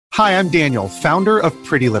Hi, I'm Daniel, founder of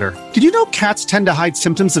Pretty Litter. Did you know cats tend to hide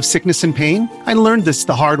symptoms of sickness and pain? I learned this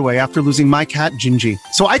the hard way after losing my cat, Gingy.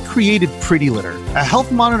 So I created Pretty Litter, a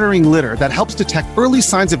health monitoring litter that helps detect early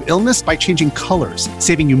signs of illness by changing colors,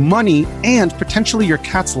 saving you money and potentially your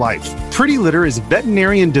cat's life. Pretty Litter is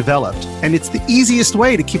veterinarian developed, and it's the easiest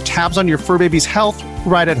way to keep tabs on your fur baby's health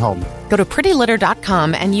right at home. Go to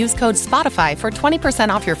prettylitter.com and use code SPOTIFY for 20%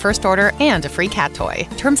 off your first order and a free cat toy.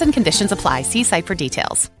 Terms and conditions apply. See site for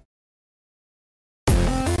details.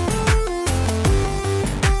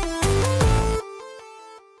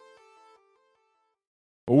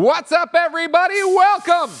 What's up, everybody?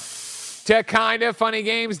 Welcome to Kind of Funny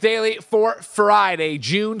Games Daily for Friday,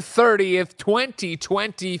 June 30th,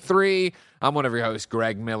 2023. I'm one of your hosts,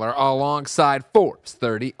 Greg Miller, alongside Forbes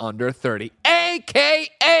 30 Under 30,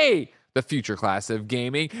 a.k.a. the future class of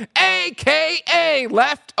gaming, a.k.a.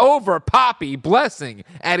 leftover Poppy Blessing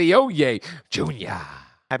Adeoye Jr.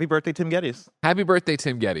 Happy birthday, Tim Geddes. Happy birthday,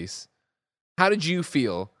 Tim Geddes. How did you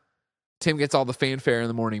feel? Tim gets all the fanfare in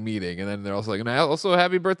the morning meeting, and then they're also like, and also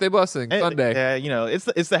happy birthday blessing Sunday. Yeah, you know, it's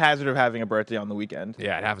the hazard of having a birthday on the weekend.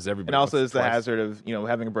 Yeah, it happens to everybody. And also it's the hazard of,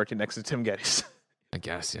 having a birthday next to Tim Geddes. I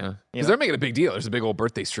guess, yeah. Because they're making a big deal. There's a big old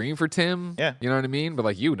birthday stream for Tim. Yeah. You know what I mean? But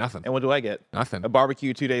nothing. And what do I get? Nothing. A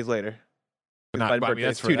barbecue 2 days later.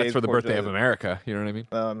 That's for the birthday of America. You know what I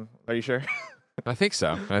mean? Are you sure? I think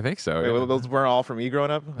so. Wait, Yeah. those weren't all from me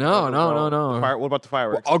growing up? No. What about the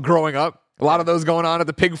fireworks? All growing up. A lot of those going on at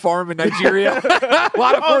the pig farm in Nigeria. A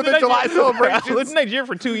lot of 4th of July celebrations. I lived in Nigeria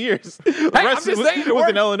for 2 years. I'm just saying it was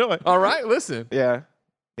in Illinois. All right, listen. Yeah.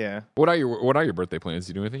 What are your birthday plans? Do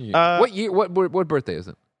you do anything? What year? What birthday is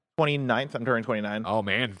it? 29th. I'm turning 29. Oh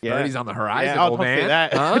man, 30's on the horizon, old old man. man. Say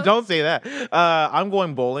that. Huh? Don't say that. I'm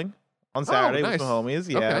going bowling on Saturday nice. with some homies.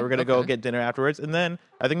 Yeah, Okay, we're gonna go get dinner afterwards, and then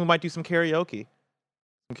I think we might do some karaoke.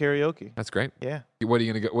 That's great. Yeah. What are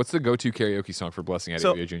you gonna go? What's the go-to karaoke song for Blessing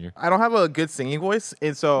Adeoye Jr.? I don't have a good singing voice,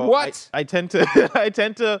 and so What? I tend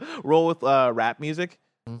to roll with rap music.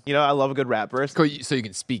 I love a good rap verse. So you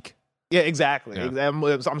can speak. Yeah, exactly. Yeah.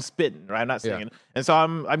 I'm spitting, right? I'm not singing. And so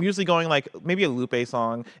I'm usually going like maybe a Lupe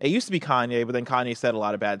song. It used to be Kanye, but then Kanye said a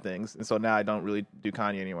lot of bad things, and so now I don't really do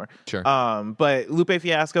Kanye anymore. Sure. But Lupe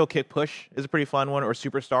Fiasco, Kick Push is a pretty fun one, or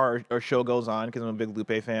Superstar, or Show Goes On, because I'm a big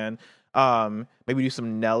Lupe fan. Maybe do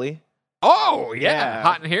some Nelly. Oh yeah,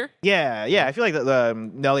 hot in here. Yeah. I feel like the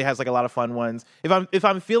Nelly has like a lot of fun ones. If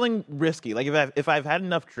I'm feeling risky, like if I've had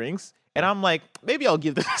enough drinks and I'm like, maybe I'll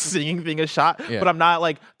give the singing thing a shot, but I'm not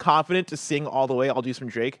like confident to sing all the way, I'll do some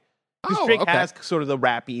Drake. Because Drake has sort of the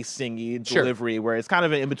rappy, singy delivery where it's kind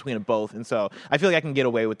of an in between of both, and so I feel like I can get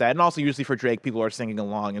away with that. And also, usually for Drake, people are singing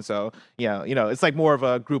along, and so it's like more of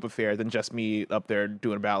a group affair than just me up there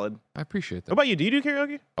doing a ballad. I appreciate that. What about you? Do you do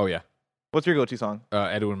karaoke? Oh yeah. What's your go-to song?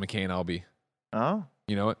 Edwin McCain, I'll Be. Oh.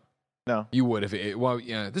 You know it? No. You would if it. Well,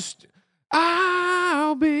 yeah.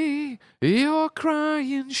 I'll be your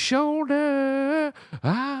crying shoulder.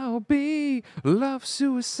 I'll be love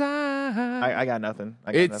suicide. I got nothing.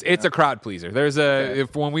 It's a crowd pleaser. There's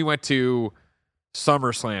when we went to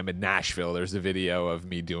SummerSlam in Nashville, there's a video of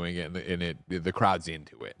me doing it, and the crowd's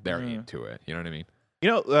into it. They're into it. You know what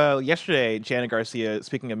I mean? Yesterday, Janet Garcia,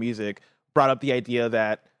 speaking of music, brought up the idea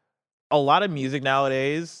that a lot of music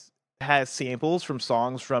nowadays has samples from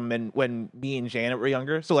songs from when me and Janet were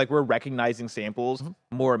younger. So, like, we're recognizing samples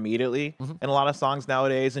more immediately in a lot of songs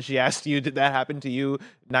nowadays. And she asked you, did that happen to you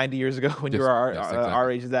 90 years ago when you were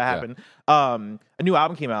our age? Did that happen? A new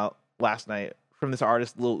album came out last night from this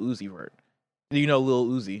artist, Lil Uzi Vert. Do you know Lil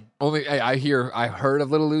Uzi? Only I heard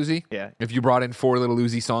of Lil Uzi. Yeah. If you brought in 4 Lil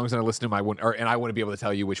Uzi songs and I listened to them, I wouldn't be able to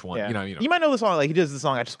tell you which one. Yeah. You know. You might know the song. Like, he does the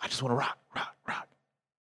song, I just want to rock.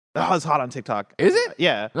 Oh, it's hot on TikTok. Is it?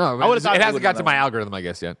 Yeah. No, it hasn't got to my algorithm, I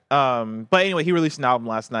guess, yet. But anyway, he released an album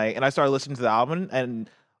last night, and I started listening to the album, and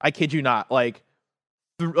I kid you not, like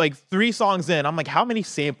 3 songs in, I'm like, how many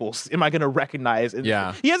samples am I going to recognize? And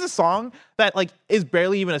yeah. He has a song that like is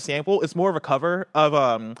barely even a sample. It's more of a cover of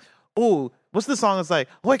what's the song that's like,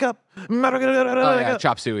 wake up.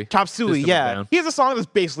 Chop Suey. Chop Suey, yeah. He has a song that's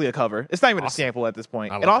basically a cover. It's not even a sample at this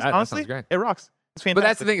point. And honestly, it rocks. It's fantastic. But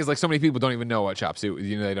that's the thing is, like, so many people don't even know what Chop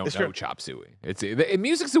Suey. They don't know Chop Suey.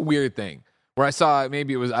 Music's a weird thing. Where I saw,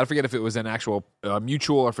 maybe it was, I forget if it was an actual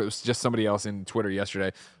mutual or if it was just somebody else in Twitter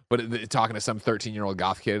yesterday, but talking to some 13-year-old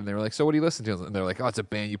goth kid, and they were like, so what do you listen to? And they're like, oh, it's a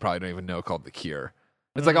band you probably don't even know called The Cure.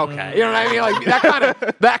 It's like, okay, you know what I mean?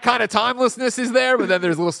 Like, that kind of timelessness is there, but then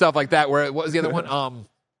there's little stuff like that where, what was the other one?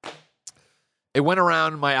 It went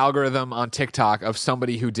around my algorithm on TikTok of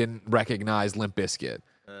somebody who didn't recognize Limp Bizkit.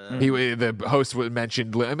 The host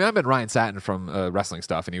mentioned. I mean, I've been Ryan Satin from wrestling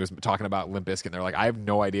stuff, and he was talking about Limp Bizkit. And they're like, I have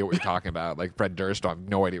no idea what you're talking about. Like Fred Durst, I have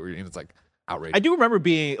no idea what you're. It's like outrageous. I do remember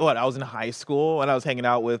I was in high school and I was hanging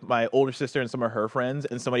out with my older sister and some of her friends,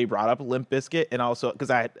 and somebody brought up Limp Bizkit, and also because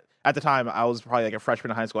at the time I was probably like a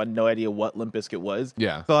freshman in high school, I had no idea what Limp Bizkit was.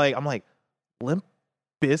 Yeah. So I'm like, Limp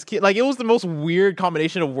Biscuit, like it was the most weird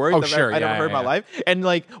combination of words I've ever heard in my life. And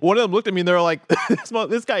like one of them looked at me and they were like,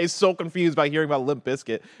 this guy is so confused by hearing about Limp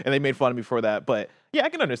Bizkit, and they made fun of me for that. But yeah, I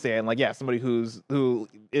can understand, like, somebody who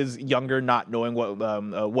is younger not knowing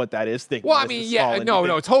what that is thinking. Well, I mean,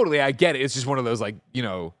 no, totally, I get it. It's just one of those, like,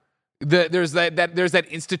 there's that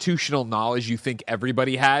institutional knowledge you think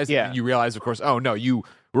everybody has, and you realize, of course, oh no, you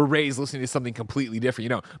were raised listening to something completely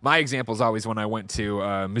different. My example is always when I went to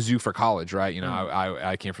Mizzou for college, right?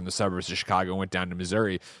 I came from the suburbs of Chicago and went down to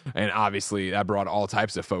Missouri, and obviously that brought all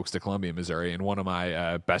types of folks to Columbia, Missouri. And one of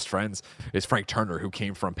my best friends is Frank Turner, who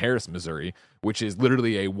came from Paris, Missouri, which is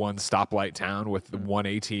literally a one stoplight town with one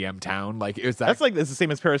ATM town. Like it's the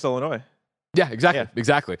same as Paris, Illinois. Yeah,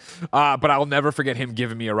 exactly. But I'll never forget him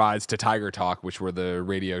giving me a rides to Tiger Talk, which were the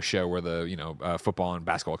radio show where the football and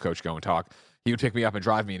basketball coach go and talk. He would pick me up and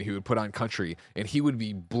drive me, and he would put on country, and he would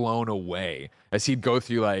be blown away as he'd go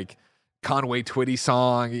through like Conway Twitty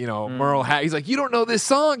song, Merle Haggard. He's like, you don't know this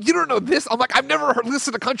song? You don't know this? I'm like, I've never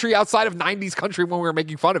listened to country outside of 90s country when we were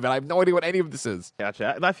making fun of it. I have no idea what any of this is.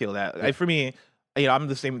 Gotcha. I feel that. For me, I'm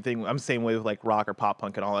the same thing. I'm the same way with like rock or pop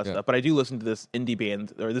punk and all that stuff. But I do listen to this indie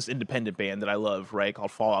band or this independent band that I love, right?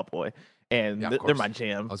 Called Fall Out Boy. And they're my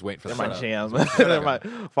jam. I was waiting for They're my jam. They're my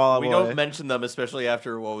Fall Out Boy. We don't mention them, especially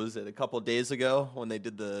after, what was it, a couple of days ago when they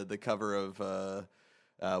did the cover of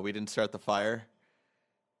We Didn't Start the Fire.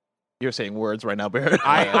 You're saying words right now, Barrett.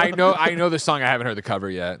 I know the song. I haven't heard the cover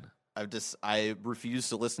yet. I refuse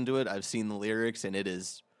to listen to it. I've seen the lyrics, and it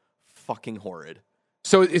is fucking horrid.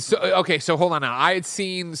 So it's okay. So hold on now. I had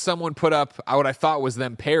seen someone put up what I thought was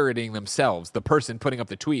them parodying themselves. The person putting up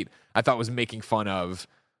the tweet I thought was making fun of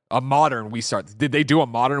a modern Did they do a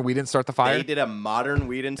modern We Didn't Start the Fire? They did a modern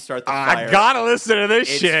We Didn't Start the Fire. I gotta listen to this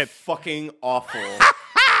shit. It's fucking awful.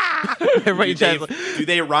 Do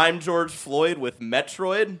they rhyme George Floyd with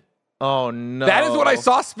Metroid? Oh no! That is what I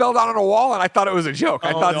saw spelled out on a wall, and I thought it was a joke.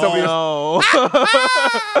 I thought somebody was.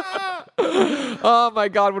 Oh my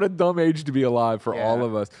god! What a dumb age to be alive for all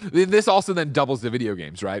of us. This also then doubles the video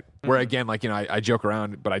games, right? Where again, like I joke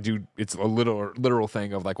around, but I do. It's a literal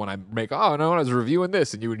thing of like when I make. Oh no, I was reviewing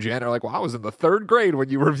this, and you and Jen are like, "Well, I was in the third grade when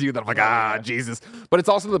you reviewed that." I'm like, Jesus! But it's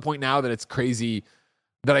also to the point now that it's crazy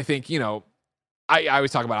that I think I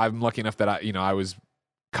always talk about. I'm lucky enough that I was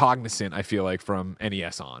cognizant, I feel like, from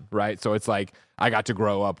NES on, right? So it's like I got to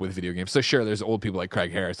grow up with video games. So sure, there's old people like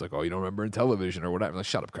Craig Harris, like, oh, you don't remember in television or whatever. Like,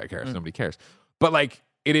 shut up, Craig Harris. Nobody cares. But like,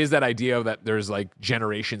 it is that idea of that there's like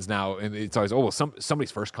generations now, and it's always, well, somebody's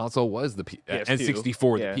first console was the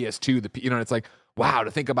N64, the PS2, and it's like, wow, to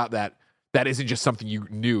think about that. That isn't just something you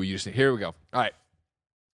knew. You just here we go. All right,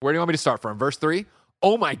 where do you want me to start from? Verse 3.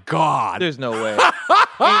 Oh my God! There's no way.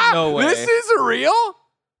 Ain't no way. This is real.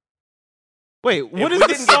 Wait, what is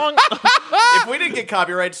this song? If we didn't get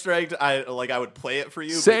copyright striked, I would play it for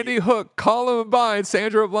you. Sandy Hook, Columbine,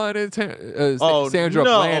 Sandra Bland, and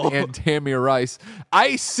Bland and Tammy Rice,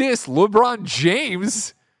 ISIS, LeBron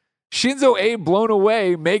James, Shinzo Abe blown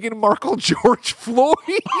away, Meghan Markle, George Floyd,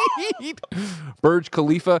 Burj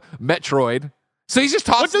Khalifa, Metroid. So he's just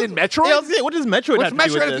tossing in Metroid? Yeah, what does Metroid have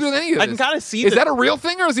to do with any of this? I can kind of see Is that a real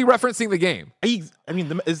thing, or is he referencing the game? It's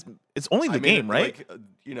only the game, right?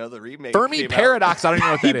 The remake. Fermi Paradox, I don't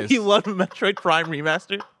know what that is. He loved Metroid Prime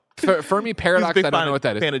Remaster. Fermi Paradox, I don't know what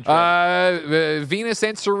that is. Venus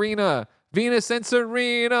and Serena. Venus and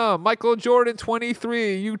Serena, Michael Jordan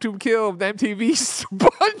 23, YouTube killed, MTV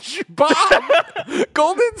SpongeBob,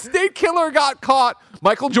 Golden State Killer got caught,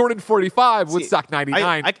 Michael Jordan 45, Woodstock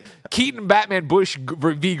 99, Keaton Batman Bush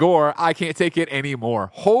v. Gore, I can't take it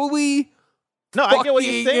anymore. Holy No, I get what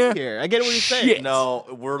you're saying here. I get what you're saying. No,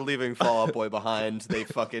 we're leaving Fall Out Boy behind.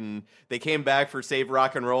 They came back for Save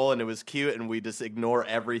Rock and Roll, and it was cute, and we just ignore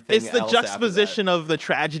everything. It's the juxtaposition of the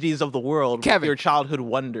tragedies of the world, Kevin, your childhood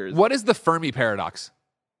wonders. What is the Fermi Paradox?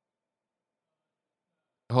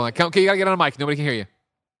 Hold on, okay, you gotta get on a mic. Nobody can hear you.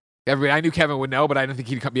 Everybody, I knew Kevin would know, but I didn't think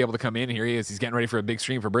he'd be able to come in. Here he is. He's getting ready for a big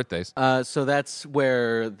stream for birthdays. So that's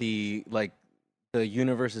where the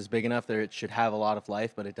universe is big enough that it should have a lot of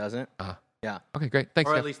life, but it doesn't. Yeah. Okay, great. Thanks.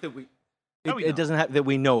 Or Kev. at least that it doesn't have that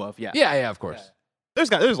we know of. Yeah. Yeah, of course. Yeah.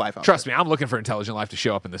 There's life out Trust me, I'm looking for intelligent life to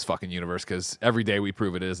show up in this fucking universe because every day we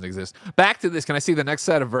prove it doesn't exist. Back to this. Can I see the next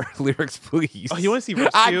set of lyrics, please? Oh, you want to see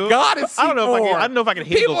verse 2? I gotta see I don't know more. if I can handle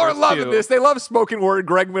People are verse loving 2. this. They love spoken word.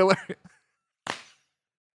 Greg Miller.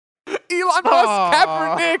 Elon Musk,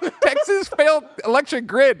 Kaepernick, Texas failed electric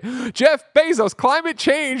grid, Jeff Bezos, climate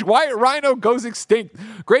change, White Rhino goes extinct,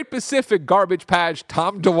 Great Pacific garbage patch,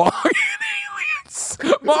 Tom DeLonge and aliens,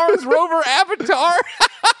 Mars rover Avatar,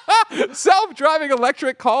 self-driving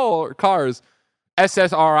electric cars,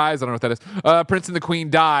 SSRIs, I don't know what that is. Prince and the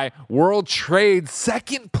Queen die. World Trade,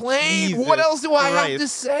 second plane. Jesus what else do I have Christ. to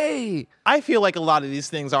say? I feel like a lot of these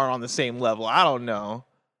things aren't on the same level. I don't know.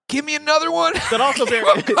 Give me another one. But also, Keep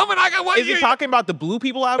 'em coming. I got one. is he talking about the blue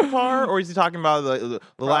people avatar, or is he talking about the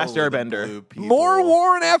last Probably the Airbender? blue people. More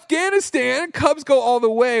war in Afghanistan. Cubs go all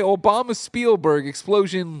the way. Obama Spielberg.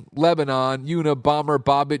 Explosion Lebanon. Unabomber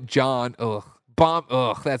Bobbitt John.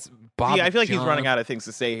 That's Bob. Yeah, I feel like he's running out of things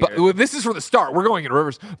to say here. But this is for the start. We're going in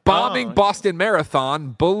reverse. Bombing Boston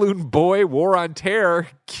Marathon, Balloon Boy, War on Terror,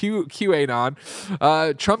 QAnon.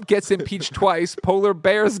 Trump gets impeached twice. Polar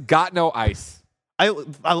bears got no ice.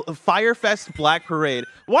 Firefest Black Parade.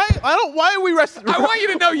 Why are we resting? I want you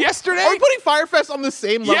to know yesterday. Are we putting Firefest on the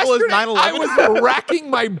same level as 9/11? I was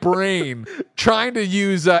racking my brain trying to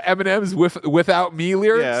use Eminem's "Without Me"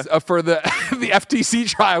 lyrics for the the FTC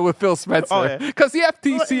trial with Phil Spencer because the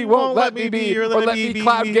FTC won't let me be or let me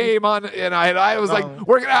cloud game on. And I was like,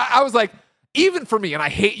 I was like. Even for me, and I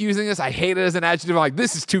hate using this, I hate it as an adjective. I'm like,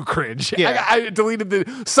 this is too cringe. Yeah. I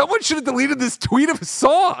deleted someone should have deleted this tweet of a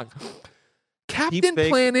song. Captain Deepfakes,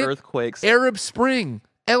 Planet, earthquakes, Arab Spring,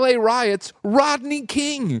 LA riots, Rodney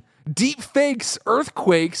King, deep fakes,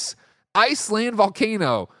 earthquakes, Iceland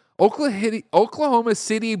volcano, Oklahoma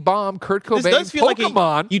City bomb, Kurt Cobain, this does feel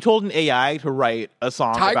Pokemon, like you told an AI to write a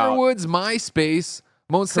song Tiger about Woods, MySpace,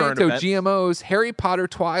 Monsanto, GMOs, Harry Potter,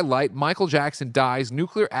 Twilight, Michael Jackson dies,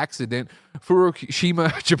 nuclear accident,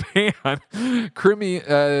 Fukushima, Japan,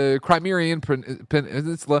 Crimean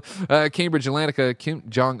Peninsula, Cambridge Atlantica, Kim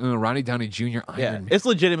Jong-un, Ronnie Downey Jr., Iron Man. It's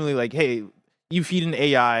legitimately like, hey, you feed an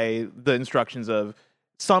AI the instructions of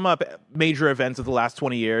sum up major events of the last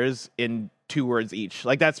 20 years in 2 words each.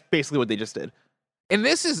 Like, that's basically what they just did. And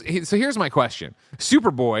so here's my question.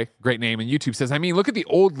 Superboy, great name, and YouTube says, I mean, look at the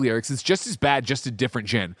old lyrics. It's just as bad, just a different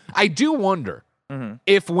gen. I do wonder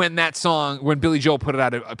if when Billy Joel put it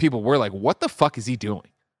out, people were like, what the fuck is he doing?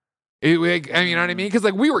 You know what I mean? Because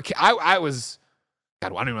like I was, God, I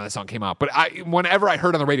don't even know when that song came out, but whenever I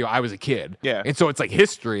heard on the radio, I was a kid. Yeah. And so it's like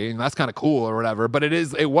history, and that's kind of cool or whatever. But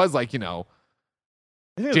it was like,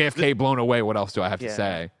 JFK blown away. What else do I have to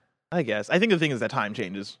say? I guess. I think the thing is that time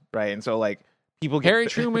changes, right? And so like, Harry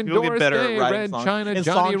Truman, Doris Day, Red China, and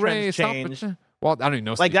Johnny song Ray. change. Well, I don't even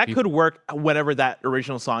know. Like that could work whenever that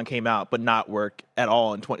original song came out, but not work at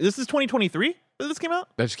all in 20. This is 2023 that this came out?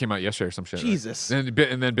 That just came out yesterday or some shit. Jesus. Right?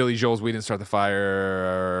 And then Billy Joel's We Didn't Start the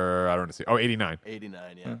Fire. I don't want to see. Oh, 89.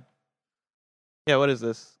 89, yeah. Yeah, what is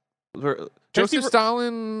this? Joseph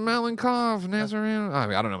Stalin, Malenkov, Nazarene. I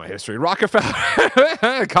mean, I don't know my history.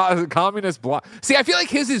 Rockefeller, communist bloc. See, I feel like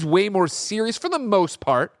his is way more serious for the most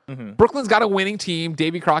part. Brooklyn's got a winning team.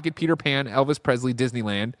 Davy Crockett, Peter Pan, Elvis Presley,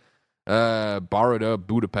 Disneyland, Baroda,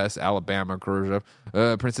 Budapest, Alabama, Khrushchev,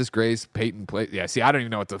 Princess Grace, Peyton Place. Yeah, see, I don't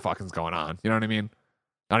even know what the fucking's going on. You know what I mean?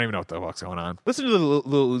 I don't even know what the fuck's going on. Listen to the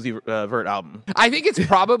Lil Uzi Vert album. I think it's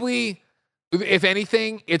probably... If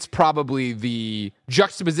anything, it's probably the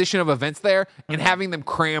juxtaposition of events there and having them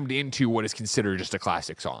crammed into what is considered just a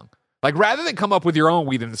classic song. Like, rather than come up with your own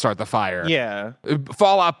We Didn't Start the Fire. Yeah.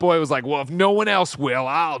 Fall Out Boy was like, well, if no one else will,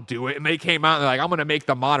 I'll do it. And they came out and they're like, I'm going to make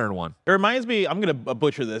the modern one. It reminds me, I'm going to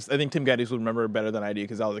butcher this. I think Tim Geddes would remember it better than I do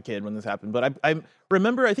because I was a kid when this happened. But I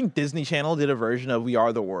remember, I think Disney Channel did a version of We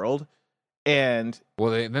Are the World. And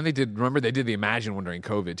they did the Imagine one during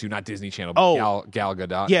COVID too, not Disney Channel, but Gal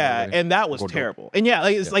Gadot. Yeah, and that was terrible. And yeah,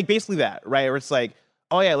 like it's like basically that, right? Where it's like,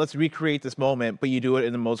 oh yeah, let's recreate this moment, but you do it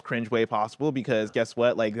in the most cringe way possible because guess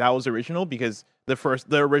what? Like that was original because the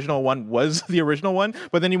original one was the original one.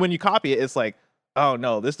 But then when you copy it, it's like, oh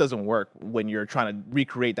no, this doesn't work when you're trying to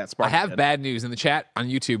recreate that spark. I have bad news in the chat on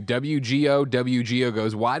YouTube. WGO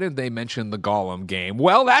goes, why did they mention the Gollum game?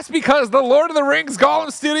 Well, that's because the Lord of the Rings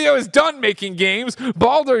Gollum studio is done making games.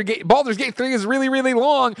 Baldur's Gate 3 is really, really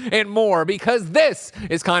long and more because this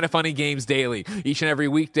is Kind of Funny Games Daily. Each and every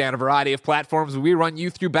weekday on a variety of platforms, we run you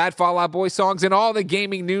through bad Fall Out Boy songs and all the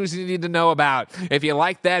gaming news you need to know about. If you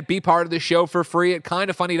like that, be part of the show for free at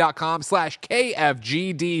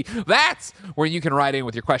kindoffunny.com/KFGD. That's where you can write in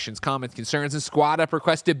with your questions, comments, concerns, and squad up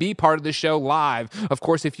requests to be part of the show live. Of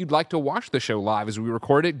course, if you'd like to watch the show live as we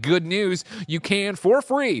record it, good news, you can for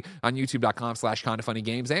free on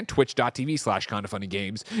youtube.com/kindoffunnygames and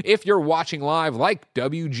twitch.tv/kindoffunnygames. If you're watching live like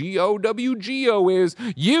WGO is,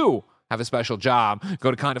 you have a special job.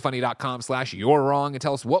 Go to kindafunny.com/you're wrong and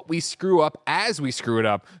tell us what we screw up as we screw it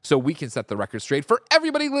up so we can set the record straight for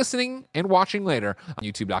everybody listening and watching later on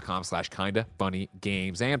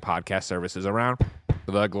youtube.com/kindafunnygames and podcast services around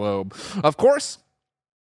the globe. Of course,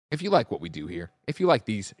 if you like what we do here, if you like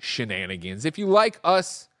these shenanigans, if you like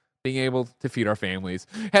us being able to feed our families,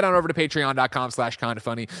 head on over to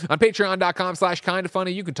patreon.com/kindafunny. On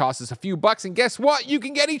patreon.com/kindafunny, you can toss us a few bucks, and guess what? You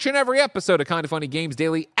can get each and every episode of Kinda Funny Games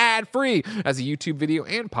Daily ad-free as a YouTube video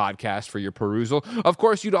and podcast for your perusal. Of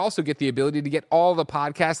course, you'd also get the ability to get all the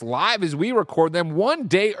podcasts live as we record them one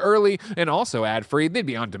day early and also ad-free. They'd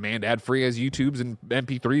be on demand ad-free as YouTubes and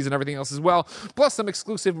MP3s and everything else as well. Plus, some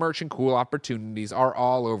exclusive merch and cool opportunities are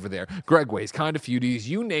all over there. Gregways, Kinda Feudies,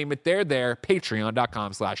 you name it, they're there.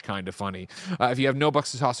 Patreon.com/kindafunny. If you have no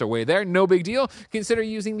bucks to toss our way there, no big deal. Consider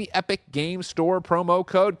using the Epic Game Store promo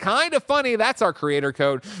code Kinda Funny. That's our creator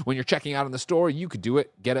code. When you're checking out in the store, you could do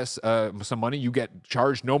it. Get us some money. You get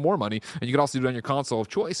charged no more money. And you can also do it on your console of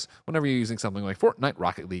choice whenever you're using something like Fortnite,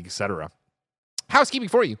 Rocket League, etc. Housekeeping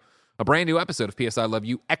for you. A brand new episode of PS I Love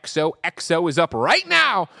You XOXO is up right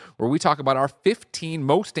now, where we talk about our 15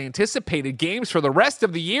 most anticipated games for the rest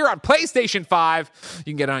of the year on PlayStation 5. You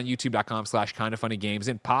can get it on youtube.com/kindafunnygames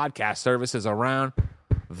and podcast services around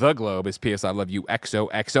the globe. Is PS I Love You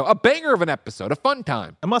XOXO. A banger of an episode, a fun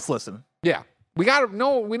time. A must listen. Yeah. We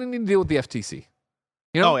didn't need to deal with the FTC.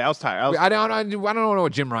 You know? Oh, yeah, I was tired. I don't know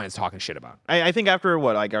what Jim Ryan's talking shit about. I think after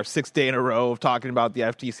our 6th day in a row of talking about the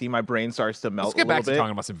FTC, my brain starts to melt. Let's get back to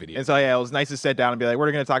talking about some videos. And so it was nice to sit down and be like, "What are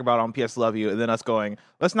we going to talk about on PS Love You?" And then us going,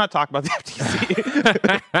 "Let's not talk about the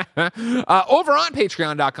FTC." Over on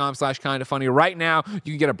patreon.com/kindafunny right now,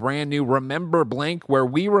 you can get a brand new Remember Blank where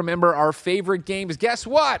we remember our favorite games. Guess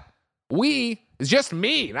what? It's just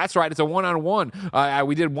me. That's right. It's a one-on-one.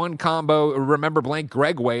 We did one combo, Remember Blank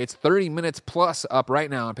Greg Way. It's 30 minutes plus up right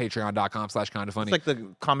now on patreon.com/kindafunny. It's like the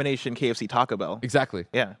combination KFC Taco Bell. Exactly.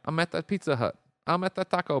 Yeah. I'm at that Pizza Hut. I'm at that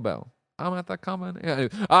Taco Bell. I'm at that comment.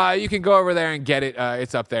 Yeah. You can go over there and get it.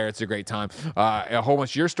 It's up there. It's a great time. A whole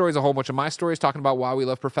bunch of your stories, a whole bunch of my stories talking about why we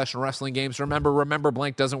love professional wrestling games. Remember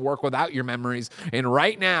Blank doesn't work without your memories. And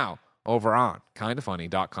right now, over on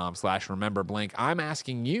kindafunny.com/rememberblank, I'm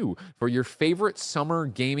asking you for your favorite summer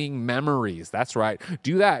gaming memories. That's right.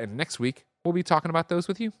 Do that. And next week, we'll be talking about those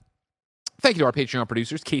with you. Thank you to our Patreon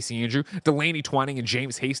producers, Casey Andrew, Delaney Twining, and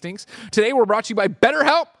James Hastings. Today, we're brought to you by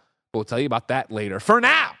BetterHelp. We'll tell you about that later. For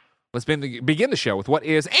now, let's begin the show with what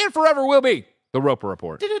is and forever will be the Roper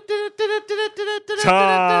Report.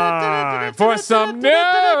 Time for some news.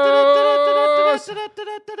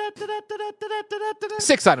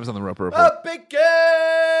 6 items on the Roper Report. A biggest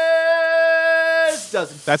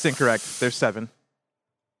dozen. That's incorrect. There's 7.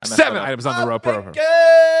 7 items on the Roper Report.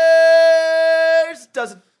 Biggest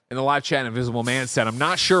dozen. In the live chat, Invisible Man said, I'm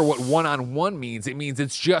not sure what one-on-one means. It means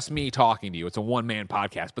it's just me talking to you. It's a one-man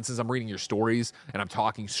podcast. But since I'm reading your stories and I'm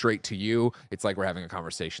talking straight to you, it's like we're having a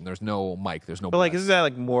conversation. There's no mic. There's no But buzz. isn't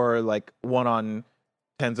that more like one on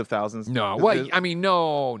tens of thousands? No. Well, I mean,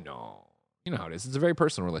 no. You know how it is. It's a very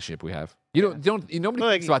personal relationship we have. Nobody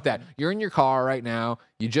thinks about that. You're in your car right now.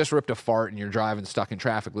 You just ripped a fart and you're driving stuck in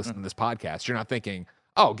traffic listening to this podcast. You're not thinking,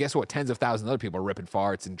 oh, guess what? Tens of thousands of other people are ripping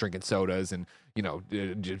farts and drinking sodas and,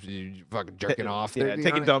 fucking jerking off. Yeah,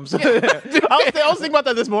 taking dumps. Yeah. I was thinking about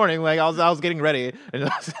that this morning. Like I was getting ready and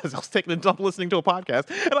I was taking a dump listening to a podcast.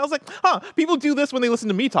 And I was like, people do this when they listen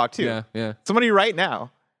to me talk too. Yeah. Somebody right now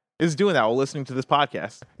is doing that while listening to this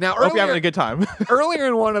podcast. Now, I hope you're having a good time. Earlier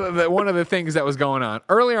in one of the things that was going on,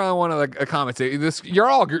 earlier on one of the comments, you're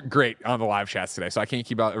all great on the live chats today, so I can't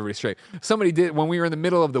keep everybody straight. Somebody did, when we were in the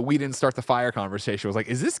middle of the we didn't start the fire conversation, was like,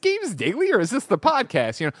 is this Games Daily or is this the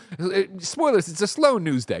podcast? Spoilers, it's a slow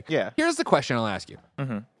news day. Yeah. Here's the question I'll ask you.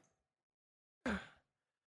 Mm-hmm.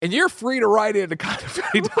 And you're free to write into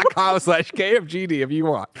kindafunny.com/KFGD if you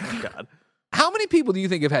want. God. How many people do you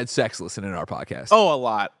think have had sex listening to our podcast? Oh, a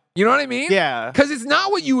lot. You know what I mean? Yeah. Because it's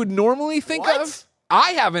not what you would normally think of.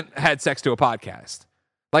 I haven't had sex to a podcast.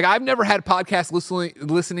 Like, I've never had podcast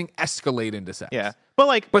listening escalate into sex. Yeah.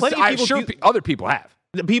 But I'm sure other people have.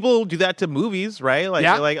 People do that to movies, right? Like,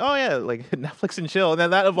 yeah. They're like, oh yeah, like Netflix and chill. And then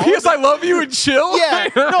that evolves. Yes, I love you and chill. Yeah.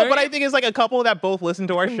 No, but I think it's like a couple that both listen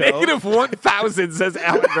to our show. -1,000 says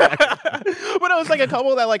Alan Greg. But it was like a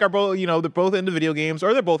couple that like are both, they're both into video games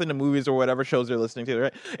or they're both into movies or whatever shows they're listening to,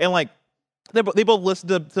 right? And like, they both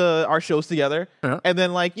listen to our shows together. Uh-huh. And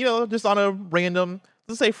then like, just on a random,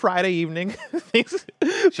 let's say Friday evening, things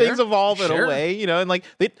evolve in a way, and like,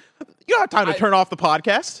 you don't have time to turn off the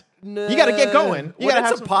podcast. No. You got to get going. When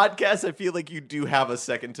it's a podcast, I feel like you do have a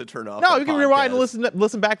second to turn off. No, you can rewind and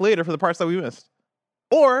listen back later for the parts that we missed.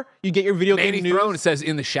 Or you get your video Manny game news. Throne says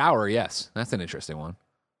in the shower. Yes, that's an interesting one.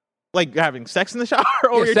 Like having sex in the shower?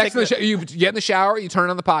 Or Yeah, sex in the shower. You get in the shower, you turn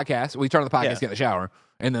on the podcast. Well, you turn on the podcast, get in the shower,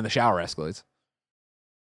 and then the shower escalates.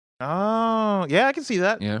 Oh, yeah, I can see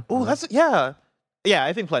that. Yeah. Oh, that's yeah.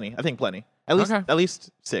 I think plenty. At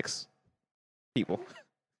least 6 people.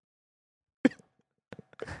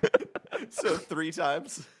 So 3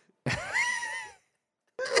 times.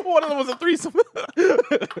 One of them was a threesome.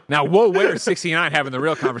 Now, whoa, where is 69 having the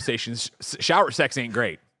real conversations? Shower sex ain't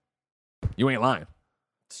great. You ain't lying.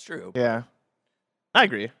 It's true. Yeah, I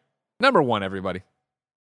agree. Number 1, everybody.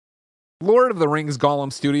 Lord of the Rings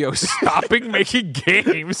Gollum Studios stopping making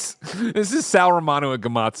games. This is Sal Romano at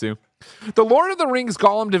Gamatsu. The Lord of the Rings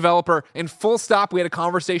Gollum developer, and full stop, we had a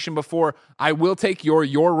conversation before. I will take your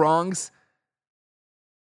wrongs.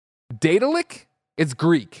 Daedalic? It's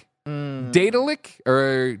Greek. Daedalic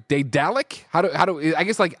or Daedalic? How do I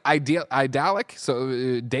guess like Idalic?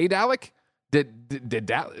 So Daedalic?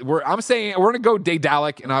 I'm saying we're gonna go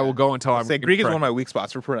Daedalic, and I will go until I'm. Say Greek is one of my weak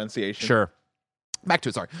spots for pronunciation. Sure. Back to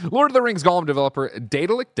it, sorry. Lord of the Rings Gollum developer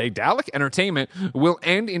Daedalic Entertainment will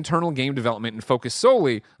end internal game development and focus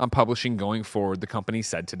solely on publishing going forward, the company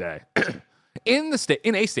said today. In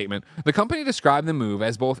a statement, the company described the move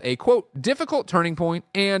as both a, quote, difficult turning point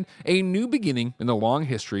and a new beginning in the long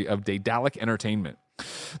history of Daedalic Entertainment.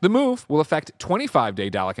 The move will affect 25 of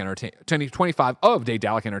Daedalic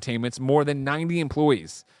Entertainment's more than 90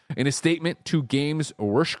 employees. In a statement to Games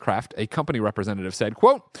Worshcraft, a company representative said,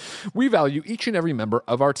 quote, we value each and every member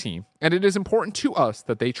of our team, and it is important to us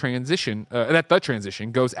that the transition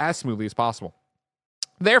goes as smoothly as possible.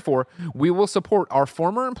 Therefore, we will support our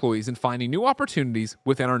former employees in finding new opportunities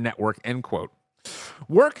within our network, end quote.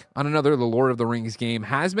 Work on another The Lord of the Rings game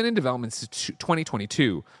has been in development since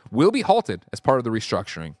 2022, will be halted as part of the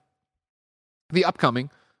restructuring. The upcoming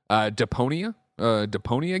Deponia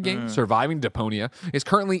game, Surviving Deponia, is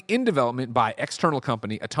currently in development by external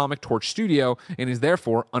company Atomic Torch Studio and is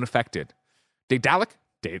therefore unaffected. Daedalic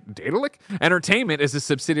Entertainment is a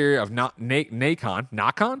subsidiary of Nacon,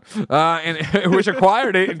 and which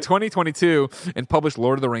acquired it in 2022 and published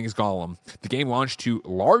Lord of the Rings Gollum. The game launched to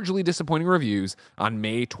largely disappointing reviews on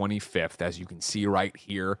May 25th, as you can see right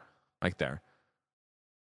here, right there.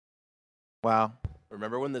 Wow.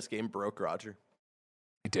 Remember when this game broke Roger?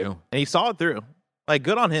 I do. And he saw it through. Like,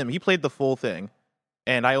 good on him. He played the full thing,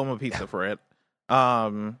 and I owe him a pizza for it.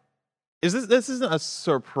 This isn't a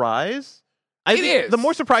surprise? I think the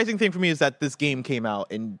more surprising thing for me is that this game came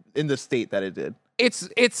out in the state that it did.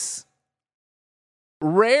 It's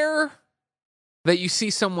rare that you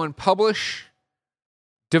see someone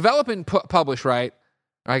develop and publish, right?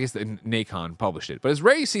 I guess Nacon published it, but it's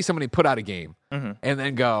rare you see somebody put out a game and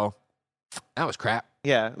then go, that was crap.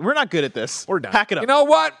 Yeah, we're not good at this. We're done. Pack it up. You know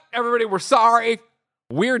what, everybody? We're sorry.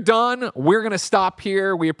 We're done. We're going to stop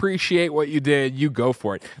here. We appreciate what you did. You go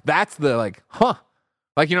for it. That's the like,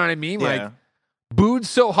 like, you know what I mean? Yeah. Like, booed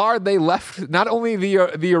so hard they left not only the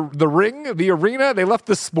arena, they left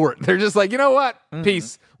the sport. They're just like, you know what?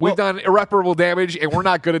 Peace. We've done irreparable damage, and we're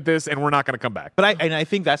not good at this, and we're not going to come back. But I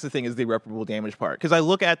think that's the thing, is the irreparable damage part. Because I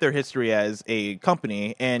look at their history as a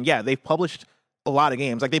company, and yeah, they've published a lot of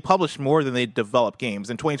games. Like, they published more than they developed games.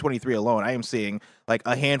 In 2023 alone, I am seeing like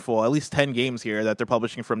a handful, at least 10 games here that they're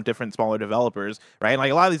publishing from different smaller developers, right? And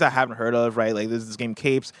like a lot of these I haven't heard of, right? Like there's this game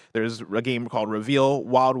Capes, there's a game called Reveal,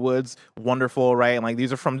 Wildwoods, wonderful, right? And like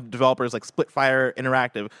these are from developers like Splitfire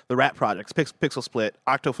Interactive, the Rat Projects, Pixel Split,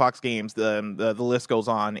 Octofox Games, the list goes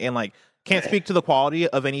on. And like, can't speak to the quality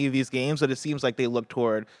of any of these games, but it seems like they look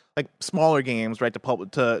toward like smaller games, right, to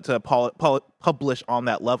publish on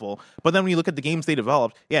that level. But then when you look at the games they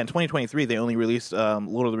developed, in 2023 they only released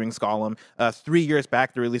Lord of the Rings Gollum. 3 years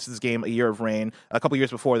back they released this game, A Year of Rain. A couple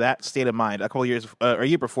years before that, State of Mind. A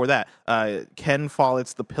year before that, Ken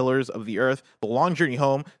Follett's The Pillars of the Earth, The Long Journey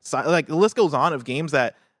Home. Like the list goes on of games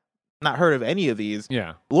that not heard of any of these.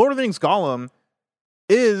 Yeah, Lord of the Rings Gollum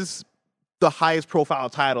is the highest profile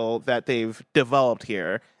title that they've developed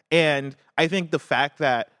here. And I think the fact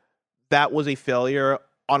that that was a failure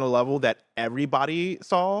on a level that everybody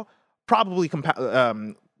saw probably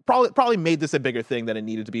made this a bigger thing than it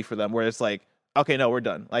needed to be for them, where it's like, okay, no, we're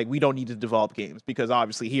done. Like, we don't need to develop games, because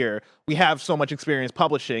obviously here we have so much experience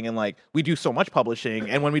publishing, and like we do so much publishing,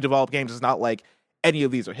 and when we develop games, it's not like any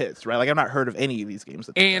of these are hits, right? Like, I've not heard of any of these games.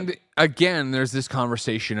 And again, there's this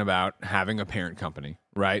conversation about having a parent company,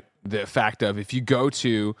 right? The fact of, if you go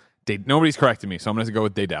to Nobody's correcting me, so I'm going to go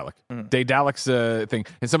with Daedalic. Daedalic's thing.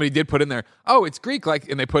 And somebody did put in there, oh, it's Greek,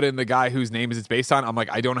 and they put in the guy whose name is it's based on. I'm like,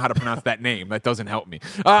 I don't know how to pronounce that name. That doesn't help me.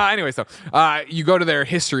 Anyway, so you go to their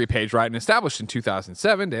history page, right? And established in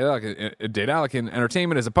 2007, Daedalic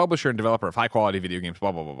Entertainment is a publisher and developer of high-quality video games,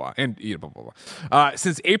 blah, blah, blah, blah, and blah, blah, blah.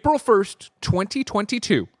 Since April 1st,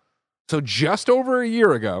 2022, so just over a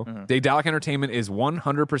year ago, Daedalic Entertainment is a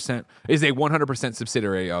 100%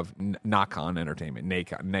 subsidiary of Nacon Entertainment,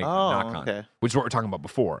 Nacon, okay. which is what we're talking about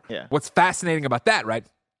before. Yeah. What's fascinating about that, right?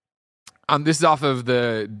 This is off of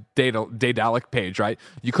the Daedalic page, right?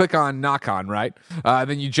 You click on Nacon, right?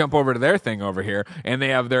 Then you jump over to their thing over here, and they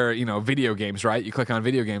have their video games, right? You click on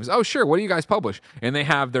video games. Oh, sure. What do you guys publish? And they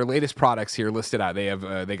have their latest products here listed out. They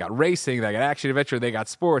have they got racing, they got action adventure, they got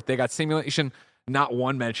sport, they got simulation. Not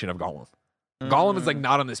one mention of Gollum. Gollum is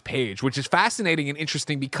not on this page, which is fascinating and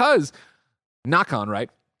interesting because Nacon, right,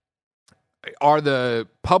 are the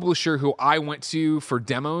publisher who I went to for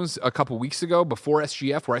demos a couple weeks ago before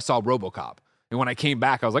SGF, where I saw RoboCop. And when I came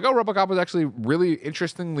back, I was like, oh, RoboCop was actually really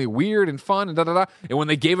interestingly weird and fun and da-da-da. And when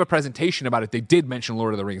they gave a presentation about it, they did mention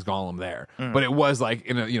Lord of the Rings Gollum there. But it was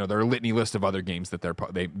in their litany list of other games that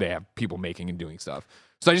they have people making and doing stuff.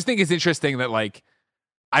 So I just think it's interesting that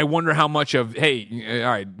I wonder how much of, hey, all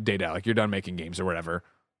right, Daedalic, you're done making games or whatever.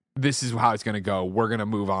 This is how it's going to go. We're going to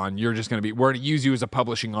move on. We're going to use you as a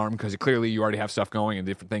publishing arm because clearly you already have stuff going and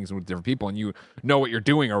different things with different people and you know what you're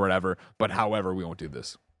doing or whatever. But however, we won't do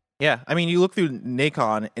this. Yeah, I mean, you look through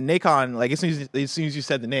Nacon, and Nacon, as soon as you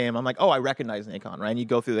said the name, I'm like, oh, I recognize Nacon, right? And you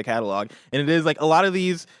go through the catalog, and it is a lot of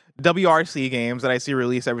these WRC games that I see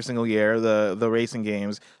released every single year, the racing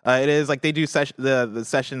games. It is they do the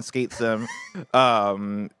session skate sim,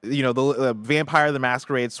 the Vampire the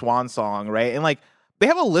Masquerade Swan Song, right? And they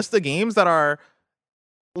have a list of games that are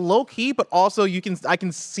low key, but also I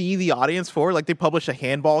can see the audience for. They publish a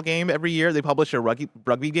handball game every year. They publish a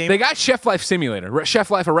rugby game. They got Chef Life Simulator,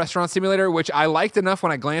 Chef Life, a restaurant simulator, which I liked enough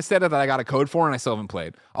when I glanced at it that I got a code for and I still haven't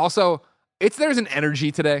played. Also, there's an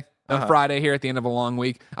energy today. On Friday here at the end of a long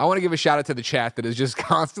week. I want to give a shout out to the chat that is just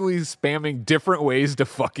constantly spamming different ways to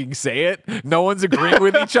fucking say it. No one's agreeing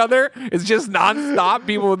with each other. It's just nonstop.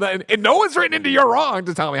 People, and no one's written into you're wrong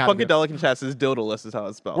to tell me how to do it. Funkadelic in chat says Dodalus is how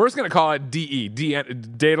it's spelled. We're just going to call it DE,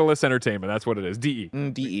 Daedalus Entertainment. That's what it is, DE.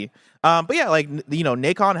 DE. But yeah,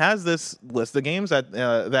 Nacon has this list of games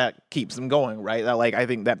that keeps them going, right? That I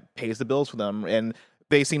think that pays the bills for them. And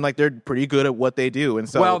they seem like they're pretty good at what they do. And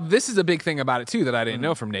so, well, this is a big thing about it too that I didn't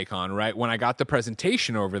know from Nacon, right? When I got the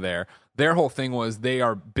presentation over there, their whole thing was they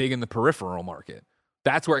are big in the peripheral market.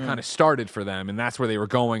 That's where it kind of started for them, and that's where they were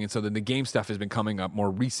going. And so then the game stuff has been coming up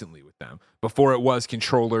more recently with them. Before it was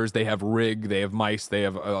controllers, they have rig, they have mice, they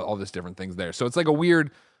have all this different things there. So it's a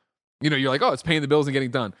weird, you're like, oh, it's paying the bills and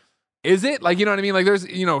getting done. Is it? You know what I mean? There's,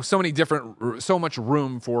 so much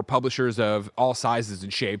room for publishers of all sizes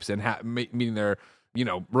and shapes and meeting their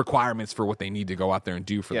requirements for what they need to go out there and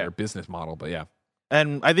do for their business model. But yeah.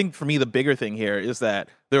 And I think for me, the bigger thing here is that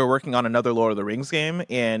they were working on another Lord of the Rings game,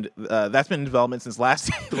 and that's been in development since last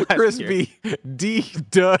Chris year. B.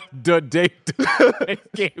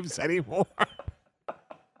 games anymore.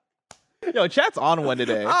 Yo, chat's on one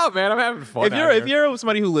today. Oh man, I'm having fun. If you're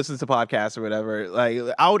somebody who listens to podcasts or whatever,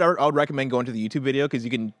 I would recommend going to the YouTube video because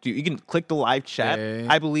you can click the live chat.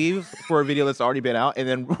 I believe for a video that's already been out, and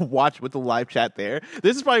then watch with the live chat there.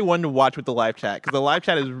 This is probably one to watch with the live chat because the live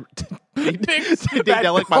chat is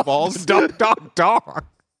Daedalic my balls. Dog.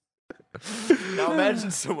 Now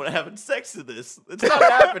imagine someone having sex to this. It's not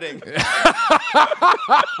happening.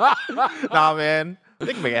 Nah, man.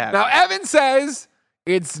 They can make it happen. Now Evan says.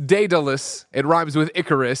 It's Daedalus. It rhymes with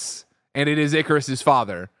Icarus, and it is Icarus's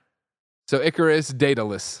father. So Icarus,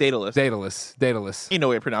 Daedalus. Daedalus. Ain't no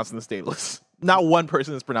way of pronouncing this Daedalus. Not one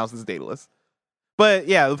person is pronouncing this Daedalus. But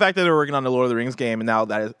yeah, the fact that they're working on the Lord of the Rings game and now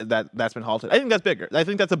that's been halted, I think that's bigger. I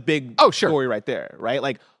think that's a big story right there, right?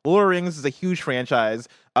 Lord of the Rings is a huge franchise.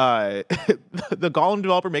 The Gollum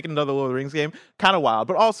developer making another Lord of the Rings game, kind of wild.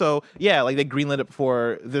 But also, yeah, they greenlit it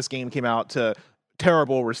before this game came out to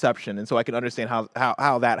terrible reception, and so I can understand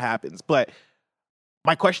how that happens. But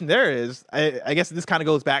my question there is, I guess this kind of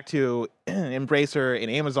goes back to Embracer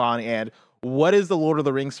and Amazon, and what is the Lord of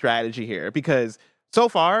the Rings strategy here? Because so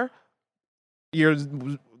far, you're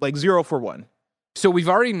 0 for 1. So we've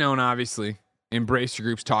already known, obviously, Embracer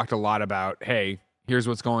Group's talked a lot about, hey, here's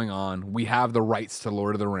what's going on. We have the rights to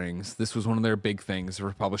Lord of the Rings. This was one of their big things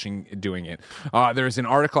for publishing, doing it. There's an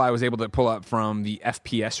article I was able to pull up from the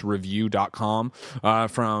FPSreview.com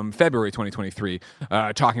from February 2023,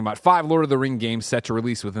 talking about 5 Lord of the Ring games set to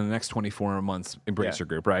release within the next 24 months, Embracer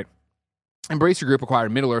Group, right? Embracer Group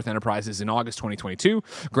acquired Middle-earth Enterprises in August 2022,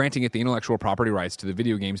 granting it the intellectual property rights to the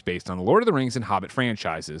video games based on the Lord of the Rings and Hobbit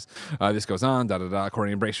franchises. This goes on,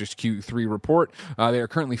 according to Embracer's Q3 report. There are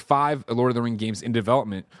currently 5 Lord of the Rings games in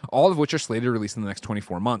development, all of which are slated to release in the next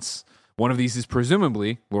 24 months. One of these is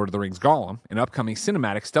presumably Lord of the Rings Gollum, an upcoming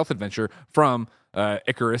cinematic stealth adventure from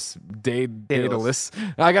Icarus, Daedalus.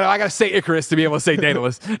 I gotta say Icarus to be able to say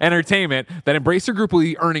Daedalus Entertainment that Embracer Group will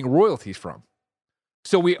be earning royalties from.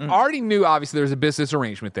 So we already knew, obviously, there was a business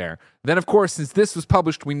arrangement there. Then, of course, since this was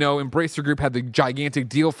published, we know Embracer Group had the gigantic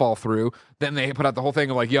deal fall through. Then they put out the whole thing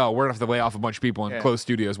of like, yo, we're going to have to lay off a bunch of people and close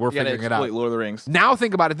studios. We're figuring it out. Lord of the Rings. Now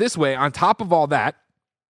think about it this way. On top of all that,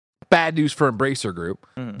 bad news for Embracer Group.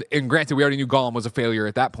 And granted, we already knew Gollum was a failure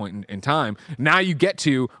at that point in time. Now you get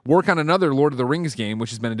to work on another Lord of the Rings game, which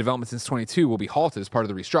has been in development since 22, will be halted as part of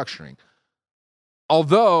the restructuring.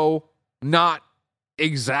 Although not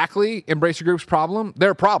exactly Embracer Group's problem,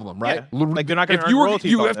 their problem, right? Yeah. Like they're not going to earn royalties.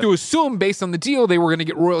 You have to assume, based on the deal, they were going to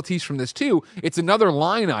get royalties from this too. It's another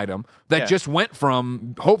line item that just went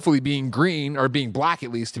from hopefully being green or being black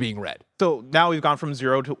at least to being red. So now we've gone from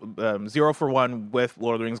 0 for 1 with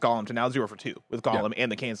Lord of the Rings Gollum to now 0 for 2 with Gollum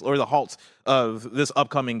and the cancel or the halt of this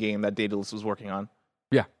upcoming game that Daedalus was working on.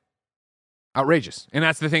 Yeah, outrageous, and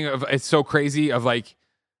that's the thing of it's so crazy of like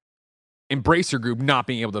Embracer Group not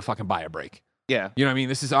being able to fucking buy a break. Yeah. You know what I mean?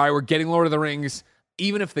 This is, all right, we're getting Lord of the Rings.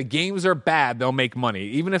 Even if the games are bad, they'll make money.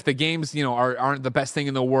 Even if the games, aren't the best thing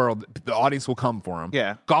in the world, the audience will come for them.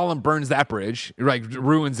 Yeah. Gollum burns that bridge, like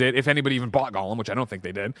ruins it, if anybody even bought Gollum, which I don't think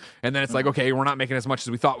they did. And then it's like, okay, we're not making as much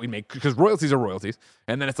as we thought we'd make, because royalties are royalties.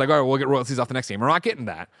 And then it's like, all right, we'll get royalties off the next game. We're not getting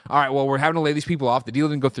that. All right, well, we're having to lay these people off. The deal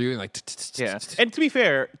didn't go through. And yeah. And to be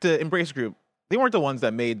fair, to Embracer Group, they weren't the ones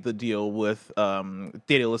that made the deal with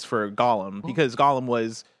Daedalus for Gollum, because Gollum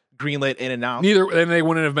was greenlit and announced. And they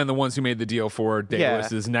wouldn't have been the ones who made the deal for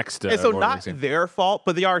Daedalus's next. And so not their fault,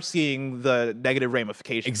 but they are seeing the negative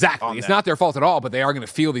ramifications. Exactly, it's not their fault at all, but they are going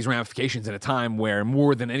to feel these ramifications at a time where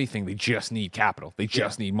more than anything, they just need capital. They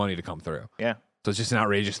just need money to come through. Yeah. So it's just an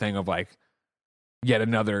outrageous thing of like yet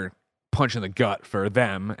another punch in the gut for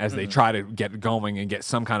them as they try to get going and get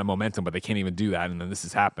some kind of momentum, but they can't even do that. And then this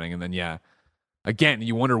is happening, and then again,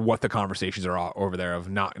 you wonder what the conversations are over there of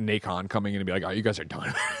not Nacon coming in and be like, oh, you guys are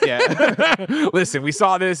done. Yeah. Listen, we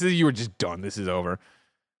saw this. You were just done. This is over.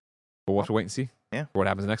 But we'll have to wait and see what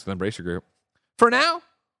happens next with Embracer Group. For now,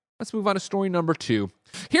 let's move on to story number 2.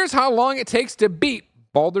 Here's how long it takes to beat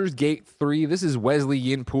Baldur's Gate 3. This is Wesley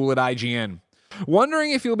Yinpool at IGN. Wondering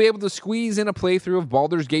if you'll be able to squeeze in a playthrough of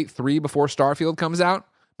Baldur's Gate 3 before Starfield comes out?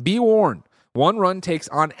 Be warned. One run takes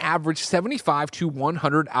on average 75 to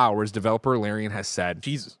 100 hours, developer Larian has said.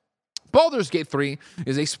 Jesus. Baldur's Gate 3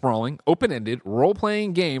 is a sprawling, open-ended,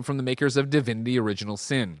 role-playing game from the makers of Divinity Original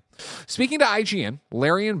Sin. Speaking to IGN,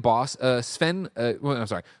 Larian boss Sven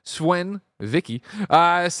Vicky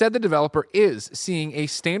said the developer is seeing a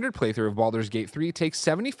standard playthrough of Baldur's Gate 3 takes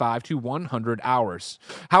 75 to 100 hours.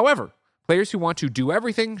 However, players who want to do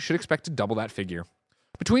everything should expect to double that figure.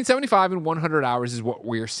 Between 75 and 100 hours is what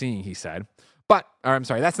we're seeing, he said.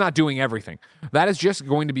 That's not doing everything. That is just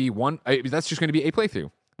going to be that's just going to be a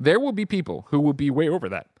playthrough. There will be people who will be way over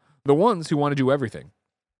that. The ones who want to do everything.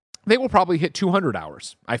 They will probably hit 200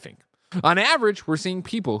 hours, I think. On average, we're seeing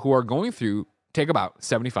people who are going through take about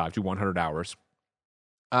 75 to 100 hours.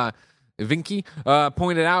 Vinky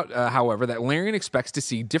pointed out, however, that Larian expects to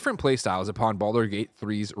see different playstyles upon Baldur's Gate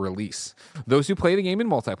 3's release. Those who play the game in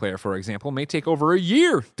multiplayer, for example, may take over a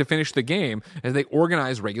year to finish the game as they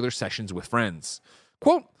organize regular sessions with friends.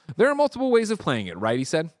 Quote, there are multiple ways of playing it, right, he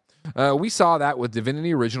said. We saw that with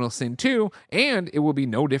Divinity Original Sin 2, and it will be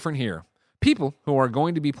no different here. People who are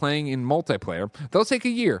going to be playing in multiplayer, they'll take a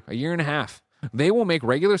year and a half. They will make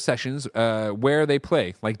regular sessions where they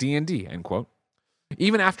play, like D&D, end quote.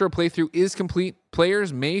 Even after a playthrough is complete,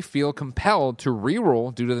 players may feel compelled to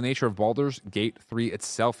re-roll due to the nature of Baldur's Gate 3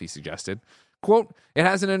 itself, he suggested. Quote, it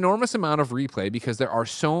has an enormous amount of replay because there are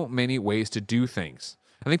so many ways to do things.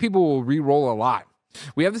 I think people will re-roll a lot.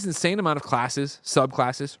 We have this insane amount of classes,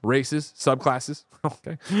 subclasses, races, subclasses.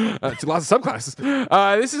 Okay. Lots of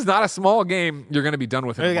subclasses. This is not a small game you're going to be done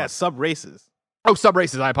with in a month. We got sub-races. Oh,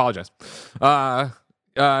 sub-races. I apologize. In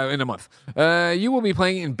a month. You will be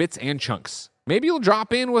playing in bits and chunks. Maybe you'll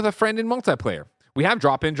drop in with a friend in multiplayer. We have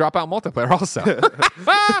drop-in, drop-out multiplayer also.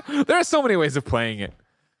 There are so many ways of playing it.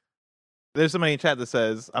 There's somebody in chat that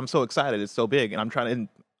says, I'm so excited, it's so big, and I'm trying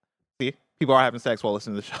to see. People are having sex while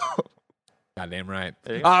listening to the show. Goddamn right.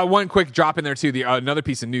 One quick drop in there too. Another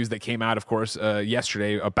piece of news that came out, of course,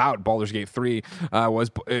 yesterday about Baldur's Gate 3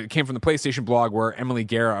 came from the PlayStation blog, where Emily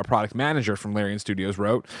Guerra, a product manager from Larian Studios,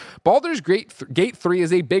 wrote, "Baldur's Gate 3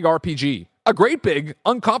 is a big RPG. A great big,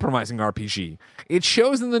 uncompromising RPG. It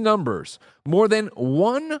shows in the numbers. More than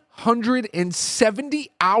 170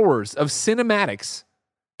 hours of cinematics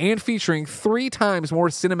and featuring 3 times more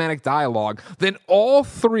cinematic dialogue than all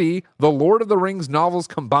 3 The Lord of the Rings novels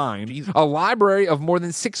combined, a library of more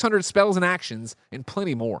than 600 spells and actions, and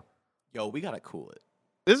plenty more." Yo, we gotta cool it.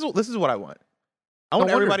 This is what I want. I want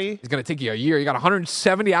everybody. It's going to take you a year. You got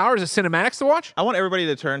 170 hours of cinematics to watch? I want everybody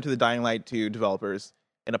to turn to the Dying Light 2 developers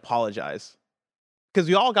and apologize. Because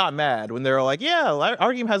we all got mad when they were like, yeah,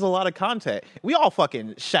 our game has a lot of content. We all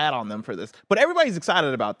fucking shat on them for this. But everybody's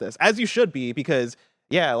excited about this, as you should be, because,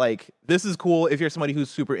 yeah, like, this is cool if you're somebody who's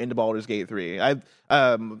super into Baldur's Gate 3. My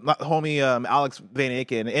homie Alex Van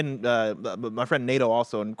Aken and my friend Nato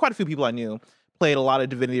also, and quite a few people I knew, played a lot of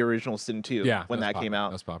Divinity Original Sin 2 when that came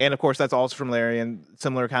out. And, of course, that's also from Larian,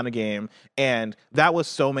 similar kind of game. And that was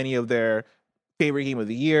so many of their favorite game of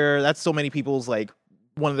the year. That's so many people's, like,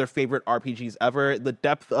 one of their favorite RPGs ever. The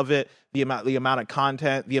depth of it, the amount of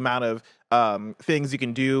content, the amount of things you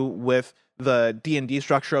can do with the D&D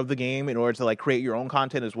structure of the game in order to like create your own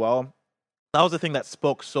content as well. That was the thing that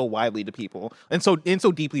spoke so widely to people and so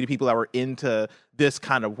deeply to people that were into this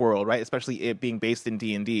kind of world, right? Especially it being based in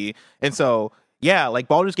D&D. And so, yeah, like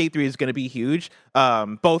Baldur's Gate 3 is going to be huge,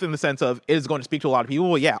 both in the sense of it is going to speak to a lot of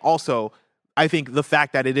people. But yeah, also I think the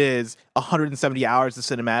fact that it is 170 hours of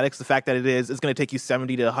cinematics, the fact that it's going to take you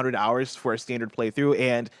 70 to 100 hours for a standard playthrough,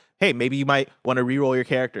 and hey, maybe you might want to reroll your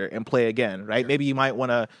character and play again, right? Sure. Maybe you might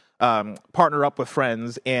want to partner up with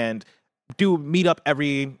friends and meet up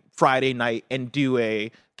every Friday night and do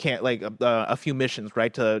a few missions,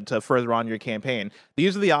 right, to further on your campaign.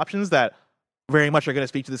 These are the options that very much are going to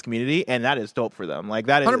speak to this community, and that is dope for them. Like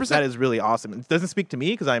that is really awesome. It doesn't speak to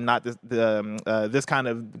me because I'm not this kind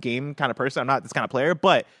of game kind of person. I'm not this kind of player.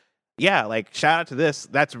 But yeah, like shout out to this.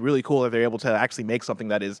 That's really cool that they're able to actually make something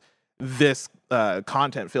that is this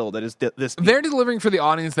content filled. That is this. They're delivering for the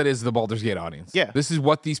audience that is the Baldur's Gate audience. Yeah, this is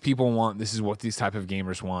what these people want. This is what these type of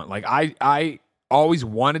gamers want. Like I always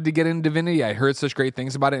wanted to get into Divinity. I heard such great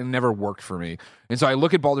things about it, and it never worked for me. And so I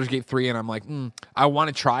look at Baldur's Gate 3, and I'm like, I want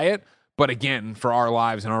to try it. But again, for our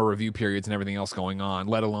lives and our review periods and everything else going on,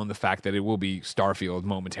 let alone the fact that it will be Starfield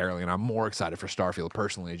momentarily, and I'm more excited for Starfield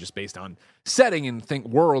personally, just based on setting and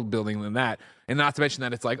world building than that. And not to mention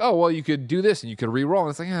that it's like, oh well, you could do this and you could re-roll.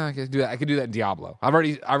 And it's like, yeah, I could do that. I could do that in Diablo. I've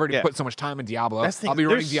already put so much time in Diablo. I'll be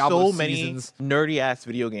running Diablo so many seasons. Nerdy ass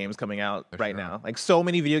video games coming out right now. Like so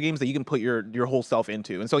many video games that you can put your whole self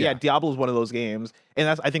into. And so yeah, Diablo is one of those games.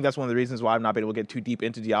 And I think that's one of the reasons why I've not been able to get too deep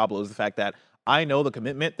into Diablo is the fact that I know the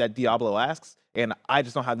commitment that Diablo asks, and I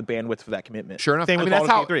just don't have the bandwidth for that commitment. Sure enough. Same with Baldur's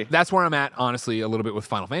Gate 3. That's where I'm at, honestly, a little bit with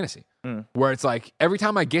Final Fantasy. Where it's like, every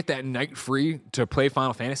time I get that night free to play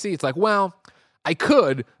Final Fantasy, it's like, well, I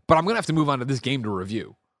could, but I'm going to have to move on to this game to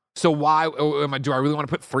review. So why do I really want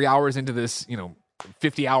to put 3 hours into this,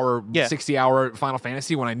 50-hour, 60-hour Final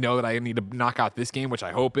Fantasy when I know that I need to knock out this game, which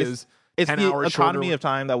I hope is 10 hours shorter? It's the economy of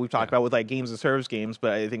time that we've talked about with like games and service games,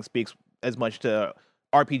 but I think speaks as much to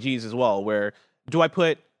RPGs as well, where do I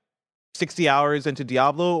put 60 hours into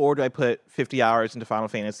Diablo or do I put 50 hours into Final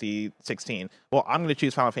Fantasy 16? Well, I'm going to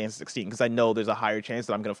choose Final Fantasy 16 because I know there's a higher chance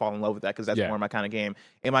that I'm going to fall in love with that because that's more my kind of game.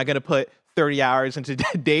 Am I going to put 30 hours into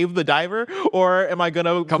Dave the Diver, or am I going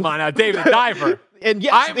to... Come on now, Dave the Diver. And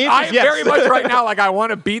yes, I'm very much right now like I want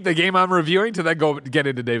to beat the game I'm reviewing to then go get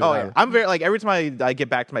into Dave the Diver. Yeah. I'm very like every time I get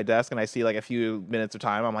back to my desk and I see like a few minutes of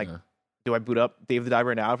time, I'm like... Do I boot up Dave the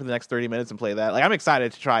Diver now for the next 30 minutes and play that? Like, I'm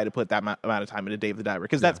excited to try to put that amount of time into Dave the Diver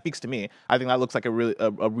because that speaks to me. I think that looks like a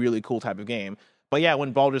really cool type of game. But yeah,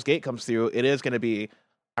 when Baldur's Gate comes through, it is going to be,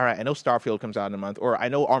 all right, I know Starfield comes out in a month, or I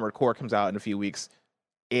know Armored Core comes out in a few weeks.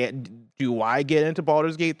 And do I get into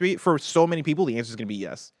Baldur's Gate 3? For so many people, the answer is going to be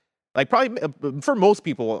yes. Like, probably for most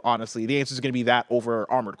people, honestly, the answer is going to be that over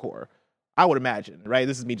Armored Core. I would imagine, right?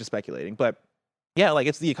 This is me just speculating. But yeah, like,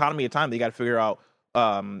 it's the economy of time that you got to figure out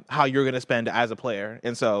how you're going to spend as a player.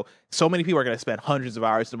 And so many people are going to spend hundreds of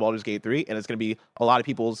hours to Baldur's Gate 3, and it's going to be a lot of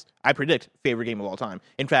people's, I predict, favorite game of all time.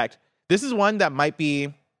 In fact, this is one that might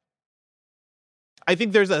be, I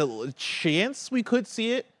think there's a chance we could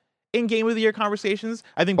see it in Game of the Year conversations.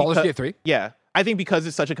 I think Baldur's Gate 3? Yeah. I think because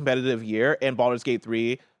it's such a competitive year, and Baldur's Gate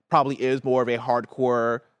 3 probably is more of a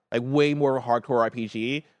hardcore, like way more of a hardcore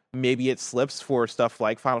RPG, maybe it slips for stuff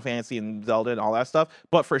like Final Fantasy and Zelda and all that stuff.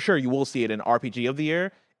 But for sure, you will see it in RPG of the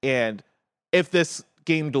Year. And if this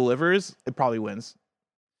game delivers, it probably wins.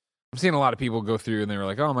 I'm seeing a lot of people go through and they were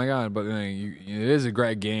like, "Oh my god!" But it is a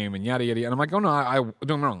great game and yada yada. And I'm like, "Oh no, I don't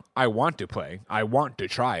get me wrong. I want to play. I want to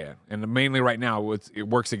try it." And mainly right now, what it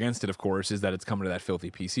works against it, of course, is that it's coming to that filthy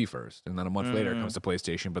PC first, and then a month later it comes to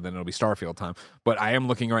PlayStation. But then it'll be Starfield time. But I am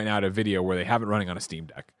looking right now at a video where they have it running on a Steam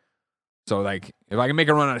Deck. So like, if I can make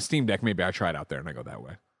it run on a Steam Deck, maybe I try it out there and I go that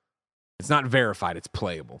way. It's not verified. It's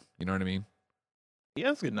playable. You know what I mean? Yeah,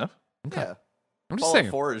 that's good enough. Okay. Yeah. I'm just Fallout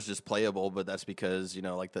saying. 4 is just playable, but that's because,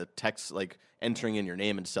 like the text, like entering in your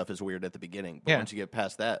name and stuff is weird at the beginning. But once you get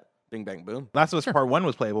past that, bing, bang, boom. Last of Us Part 1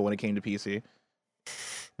 was playable when it came to PC.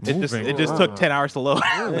 It just took 10 hours to load.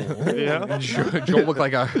 Yeah. Joel looked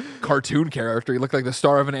like a cartoon character. He looked like the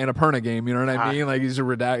star of an Annapurna game. You know what I mean? Like he's a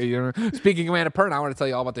redacted. Speaking of Annapurna, I want to tell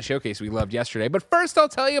you all about the showcase we loved yesterday. But first, I'll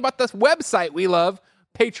tell you about this website we love.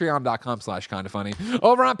 Patreon.com/kindafunny.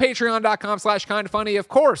 Over on Patreon.com/kindafunny, of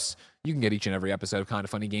course, you can get each and every episode of Kinda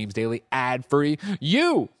Funny Games Daily ad-free.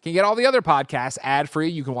 You can get all the other podcasts ad-free.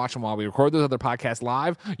 You can watch them while we record those other podcasts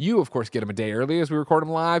live. You, of course, get them a day early as we record them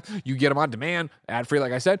live. You get them on demand, ad-free,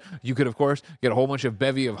 like I said. You could, of course, get a whole bunch of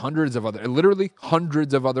bevy of literally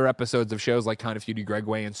hundreds of other episodes of shows like Kind of Feudy, Greg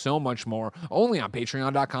Way, and so much more, only on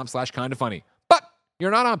Patreon.com/kindafunny. But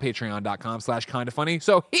you're not on Patreon.com/kindafunny,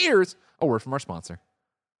 so here's a word from our sponsor.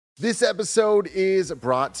 This episode is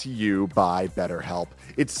brought to you by BetterHelp.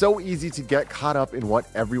 It's so easy to get caught up in what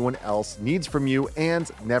everyone else needs from you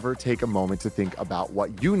and never take a moment to think about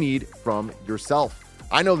what you need from yourself.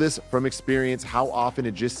 I know this from experience, how often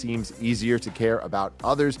it just seems easier to care about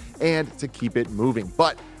others and to keep it moving.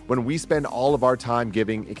 But when we spend all of our time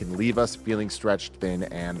giving, it can leave us feeling stretched thin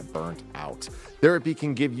and burnt out. Therapy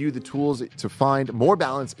can give you the tools to find more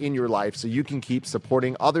balance in your life so you can keep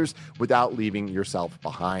supporting others without leaving yourself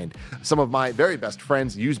behind. Some of my very best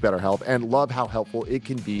friends use BetterHelp and love how helpful it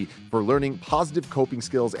can be for learning positive coping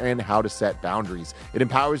skills and how to set boundaries. It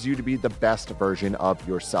empowers you to be the best version of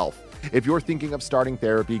yourself. If you're thinking of starting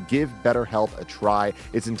therapy, give BetterHelp a try.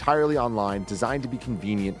 It's entirely online, designed to be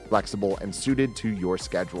convenient, flexible, and suited to your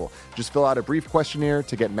schedule. Just fill out a brief questionnaire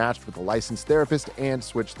to get matched with a licensed therapist and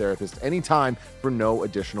switch therapists anytime for no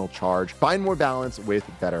additional charge. Find more balance with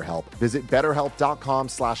BetterHelp. Visit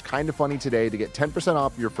BetterHelp.com/kindafunny today to get 10%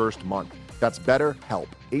 off your first month. That's BetterHelp,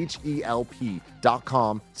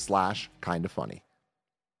 HELP.com/kindafunny.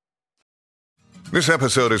 This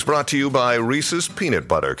episode is brought to you by Reese's Peanut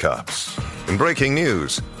Butter Cups. In breaking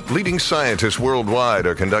news, leading scientists worldwide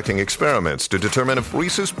are conducting experiments to determine if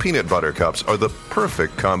Reese's Peanut Butter Cups are the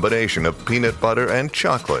perfect combination of peanut butter and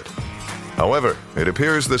chocolate. However, it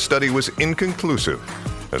appears the study was inconclusive,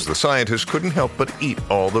 as the scientists couldn't help but eat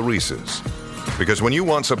all the Reese's. Because when you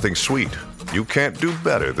want something sweet, you can't do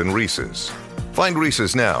better than Reese's. Find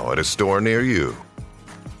Reese's now at a store near you.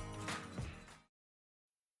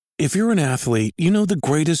 If you're an athlete, you know the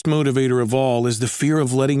greatest motivator of all is the fear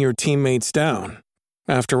of letting your teammates down.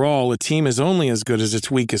 After all, a team is only as good as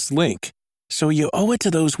its weakest link. So you owe it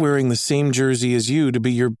to those wearing the same jersey as you to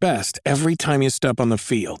be your best every time you step on the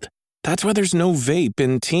field. That's why there's no vape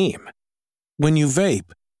in team. When you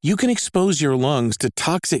vape, you can expose your lungs to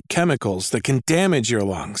toxic chemicals that can damage your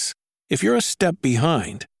lungs. If you're a step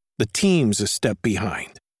behind, the team's a step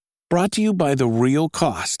behind. Brought to you by The Real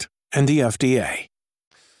Cost and the FDA.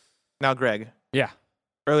 Now, Greg. Yeah.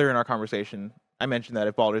 Earlier in our conversation, I mentioned that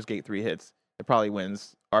if Baldur's Gate 3 hits, it probably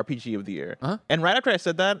wins RPG of the Year. Uh-huh. And right after I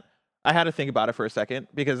said that, I had to think about it for a second,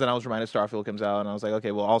 because then I was reminded Starfield comes out, and I was like,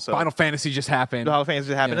 okay, well, also Final Fantasy just happened. Final Fantasy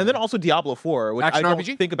just happened, Yeah. and then also Diablo 4, which Action I don't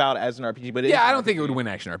RPG? think about as an RPG, but I don't think it would win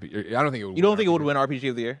action RPG. I don't think it would. You don't think it would win RPG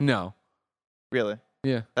of the Year? No. Really?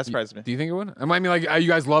 Yeah. That surprised me. Do you think it would? I mean, like you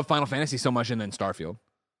guys love Final Fantasy so much, and then Starfield.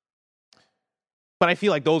 But I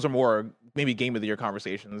feel like those are more maybe Game of the Year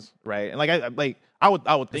conversations, right? And I would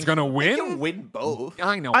think It's gonna You win. can win both.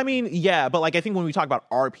 I know. I mean, yeah, but like I think when we talk about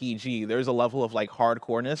RPG, there's a level of like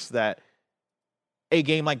hardcoreness that a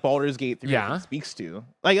game like Baldur's Gate 3 speaks to.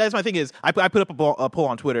 Like that's my thing is I put up a poll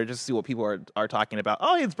on Twitter just to see what people are talking about.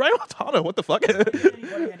 Oh, it's Brian Altano. What the fuck?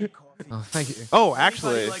 Oh, thank you. Oh,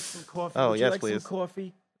 actually. Like some coffee? Oh, Would yes, you like please. Some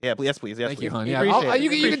coffee? Yeah, yes, please. Yes, Thank please. you, hon. We Yeah,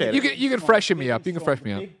 appreciate it. you can freshen me up. You can freshen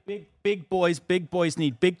me up. Big boys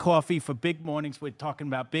need big coffee for big mornings. We're talking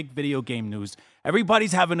about big video game news.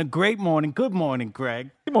 Everybody's having a great morning. Good morning, Greg.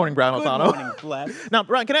 Good morning, Brian Good Altano. morning, Bless. Now,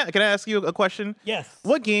 Brian, can I ask you a question? Yes.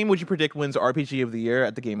 What game would you predict wins RPG of the Year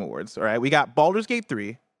at the Game Awards? All right, we got Baldur's Gate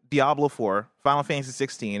 3, Diablo 4, Final Fantasy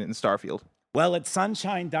 16, and Starfield. Well, at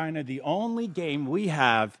Sunshine Diner, the only game we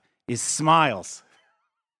have is Smiles.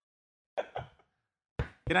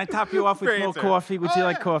 Can I top you off with Great more answer. coffee? Would you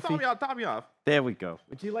like coffee? Top me off. There we go.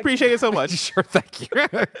 Would you like? Appreciate it so much. Sure, thank you.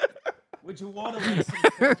 Would you want to like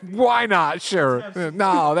some Why not? Sure.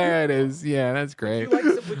 No, there it is. Yeah, that's great.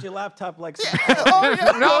 would your laptop like some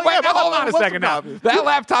No, wait, but hold on a second now. That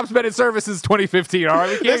laptop's been in service since 2015, all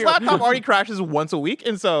right? This laptop already crashes once a week,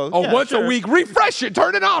 and so once a week. Refresh it,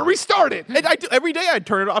 turn it on, restart it. And every day I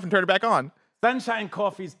turn it off and turn it back on. Sunshine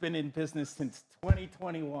Coffee's been in business since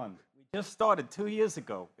 2021. We just started 2 years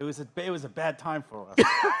ago. It was a bad time for us.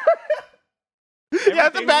 Yeah,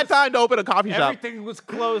 it's a bad time to open a coffee shop. Everything was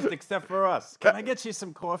closed except for us. Can I get you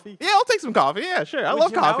some coffee? Yeah, I'll take some coffee. Yeah, sure. I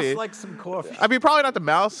love coffee. Mouse like some coffee? I mean, probably not the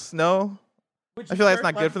mouse. No. I feel like it's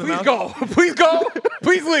not good for the mouse. Please go.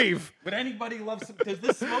 Please leave. Would anybody love some? Does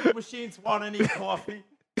this smoke machines want any coffee?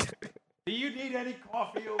 Do you need any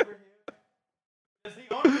coffee over here? Does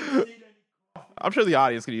the audience need any coffee? I'm sure the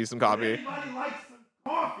audience could use some coffee. Would anybody like some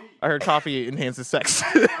coffee? I heard coffee enhances sex.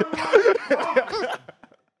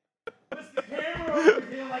 Over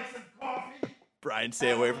here like some coffee. Brian,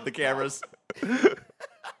 stay away from the cameras.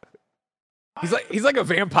 He's like a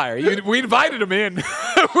vampire. We invited him in.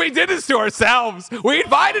 We did this to ourselves. We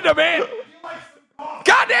invited him in.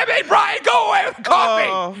 God damn it, Brian, go away with the coffee.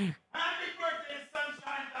 Happy birthday to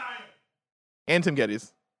Sunshine Diner. And Tim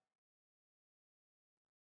Geddes.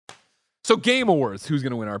 So Game Awards, who's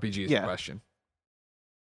going to win RPG is the question.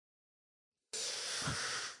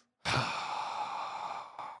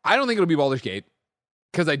 I don't think it'll be Baldur's Gate.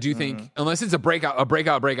 Because I do think, unless it's a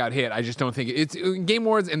breakout hit, I just don't think it's Game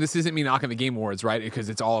Awards. And this isn't me knocking the Game Awards, right? Because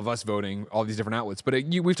it's all of us voting, all these different outlets. But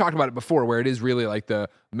we've talked about it before, where it is really like the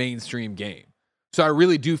mainstream game. So I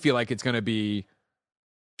really do feel like it's going to be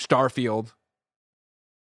Starfield,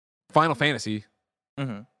 Final Fantasy,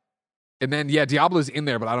 and then Diablo's in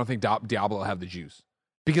there, but I don't think Diablo will have the juice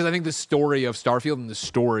because I think the story of Starfield and the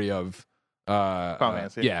story of Final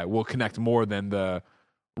Fantasy, will connect more than the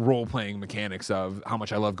role-playing mechanics of how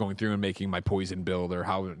much I love going through and making my poison build, or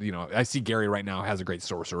how, I see Gary right now has a great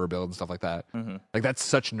sorcerer build and stuff like that. Like that's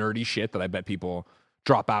such nerdy shit that I bet people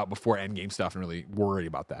drop out before endgame stuff and really worry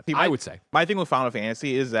about that. I would say my thing with Final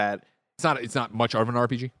Fantasy is that it's not much of an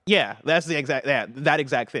RPG. Yeah, that's the exact that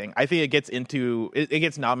exact thing. I think it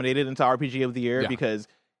gets nominated into RPG of the year because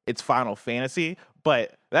it's Final Fantasy,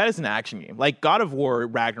 but that is an action game. Like God of War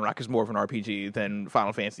Ragnarok is more of an RPG than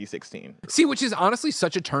Final Fantasy 16. See, which is honestly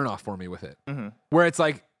such a turnoff for me with it. Where it's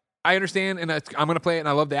like, I understand and I'm going to play it and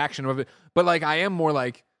I love the action of it, but like I am more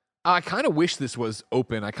like, I kind of wish this was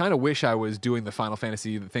open. I kind of wish I was doing the Final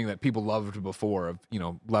Fantasy thing that people loved before of,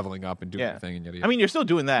 leveling up and doing the thing. And I mean, you're still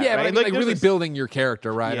doing that, right? But I mean, like really building your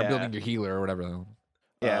character, right? Or building your healer or whatever.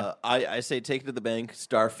 Yeah, I say take it to the bank.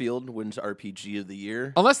 Starfield wins RPG of the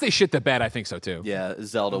year. Unless they shit the bed, I think so too. Yeah,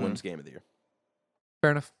 Zelda wins Game of the Year.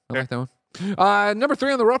 Fair enough. I like that one. Number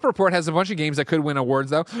 3 on the Rupp Report has a bunch of games that could win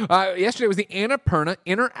awards, though. Yesterday was the Annapurna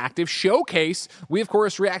Interactive Showcase. We, of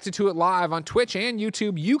course, reacted to it live on Twitch and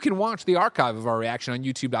YouTube. You can watch the archive of our reaction on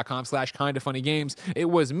youtube.com/kindafunnygames. It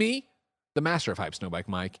was me, the master of hype, Snowbike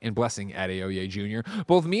Mike, and Blessing at Aoye Jr.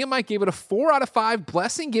 Both me and Mike gave it a 4 out of 5.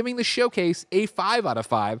 Blessing giving the showcase a 5 out of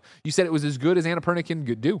 5. You said it was as good as Annapurna can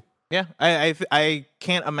do. Yeah, I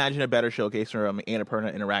can't imagine a better showcase from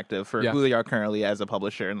Annapurna Interactive for who they are currently as a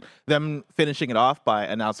publisher. And them finishing it off by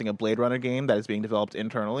announcing a Blade Runner game that is being developed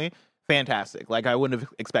internally, fantastic. Like, I wouldn't have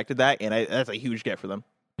expected that, and that's a huge get for them.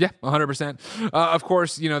 Yeah, 100%. Of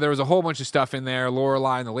course, there was a whole bunch of stuff in there.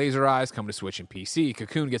 Lorelei and the Laser Eyes come to Switch and PC.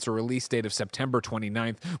 Cocoon gets a release date of September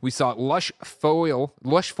 29th. We saw Lush Foil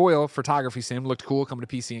photography sim. Looked cool, coming to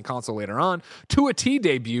PC and console later on. 2AT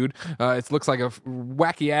debuted. It looks like a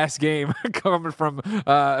wacky-ass game coming from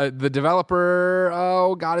the developer.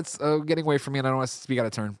 Oh, God, it's getting away from me, and I don't want to speak out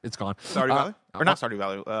of turn. It's gone. Stardew Valley? Or not Stardew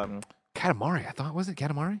Valley. Katamari, I thought. Was it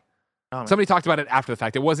Katamari? Oh, somebody talked about it after the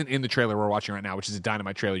fact. It wasn't in the trailer we're watching right now, which is a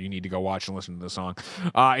dynamite trailer. You need to go watch and listen to the song.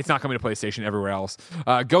 It's not coming to PlayStation everywhere else.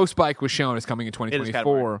 Ghost Bike was shown. It's coming in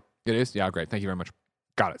 2024. It is? Yeah, great. Thank you very much.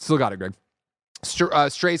 Got it. Still got it, Greg.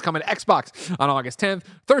 Stray's coming to Xbox on August 10th.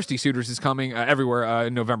 Thirsty Suitors is coming everywhere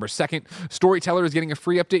November 2nd. Storyteller is getting a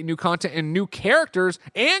free update, new content, and new characters,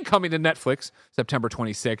 and coming to Netflix September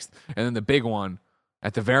 26th. And then the big one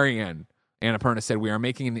at the very end. Annapurna said, we are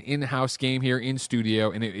making an in-house game here in studio,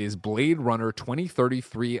 and it is Blade Runner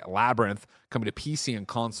 2033 Labyrinth, coming to PC and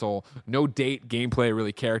console. No date, gameplay,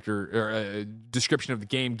 really character, or description of the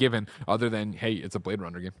game given, other than, hey, it's a Blade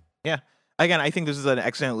Runner game. Yeah. Again, I think this is an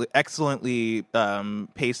excellently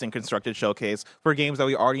paced and constructed showcase for games that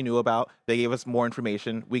we already knew about. They gave us more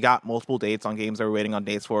information. We got multiple dates on games that we're waiting on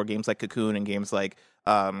dates for, games like Cocoon and games like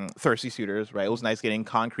Thirsty Suitors, right? It was nice getting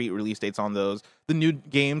concrete release dates on those. The new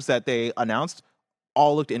games that they announced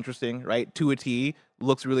all looked interesting, right? To a T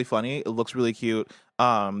looks really funny. It looks really cute.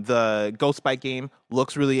 The Ghost Bike game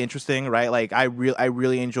looks really interesting, right? Like I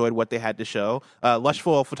really enjoyed what they had to show.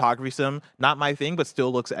 Lushful photography sim, not my thing, but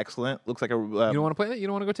still looks excellent. Looks like a. You don't want to play that? You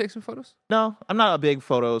don't want to go take some photos? No, I'm not a big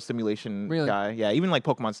photo simulation Really? guy. Yeah, even like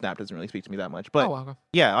Pokemon Snap doesn't really speak to me that much. But okay.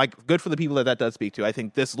 yeah, like good for the people that does speak to. I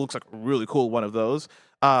think this looks like a really cool one of those.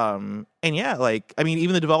 And yeah, like I mean,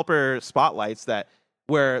 even the developer spotlights that.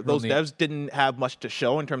 Where those devs didn't have much to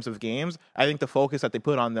show in terms of games, I think the focus that they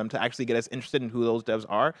put on them to actually get us interested in who those devs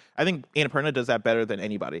are, I think Annapurna does that better than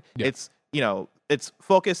anybody. Yeah. It's it's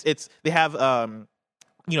focused. They have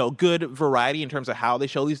good variety in terms of how they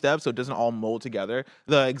show these devs, so it doesn't all mold together.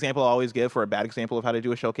 The example I always give for a bad example of how to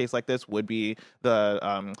do a showcase like this would be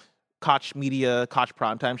the Koch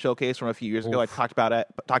Primetime showcase from a few years ago. I talked about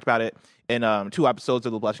it in 2 episodes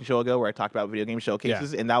of the Blessing Show ago, where I talked about video game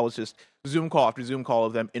showcases, and that was just Zoom call after Zoom call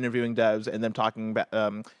of them interviewing devs and them talking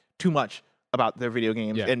about, too much about their video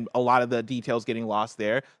games, and a lot of the details getting lost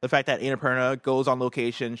there. The fact that Annapurna goes on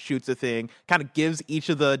location, shoots a thing, kind of gives each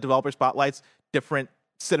of the developer spotlights different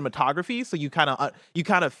cinematography, so you kind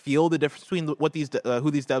of feel the difference between what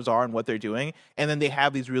who these devs are and what they're doing, and then they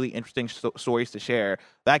have these really interesting stories to share.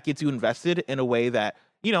 That gets you invested in a way that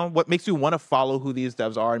what makes you want to follow who these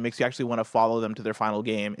devs are and makes you actually want to follow them to their final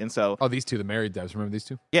game. And so, these two, the married devs, remember these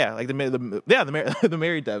two? Yeah, like the married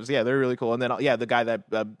devs. Yeah, they're really cool. And then the guy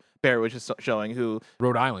that Barrett was just showing, who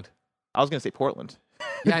Rhode Island. I was gonna say Portland.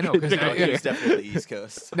 Yeah, I know. It's definitely the East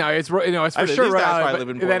Coast. No, it's for sure Rhode Island.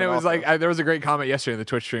 And then it was also. like there was a great comment yesterday in the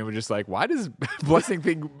Twitch stream, was just like, why does Blessing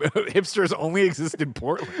think hipsters only exist in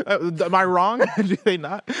Portland? Am I wrong? Do they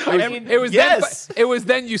not? It was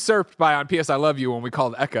then usurped by on PS I Love You when we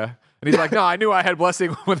called Eka. And he's like, no, I knew I had Blessing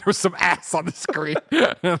when there was some ass on the screen.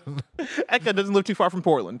 Eka doesn't live too far from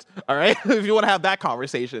Portland, all right? If you want to have that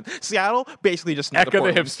conversation. Seattle, basically just Eka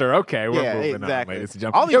the hipster. Okay, we're moving exactly. on, ladies and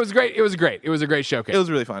gentlemen. It was great. It was a great showcase. It was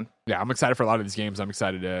really fun. Yeah, I'm excited for a lot of these games. I'm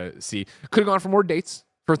excited to see. Could have gone for more dates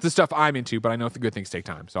for the stuff I'm into, but I know the good things take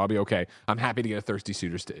time, so I'll be okay. I'm happy to get a Thirsty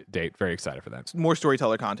Suitors date. Very excited for that. More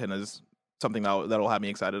storyteller content is something that'll have me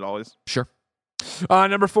excited always. Sure.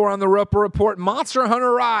 Number 4 on the Roper Report, Monster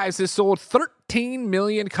Hunter Rise has sold 13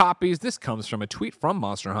 million copies. This comes from a tweet from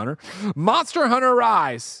Monster Hunter. Monster Hunter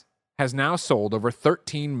Rise has now sold over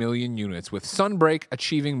 13 million units, with Sunbreak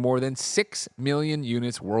achieving more than 6 million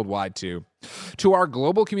units worldwide too. To our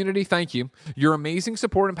global community, thank you. Your amazing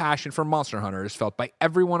support and passion for Monster Hunter is felt by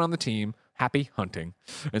everyone on the team. Happy hunting.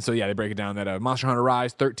 And so, they break it down that Monster Hunter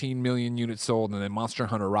Rise, 13 million units sold, and then Monster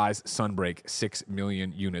Hunter Rise Sunbreak, 6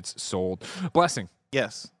 million units sold. Blessing.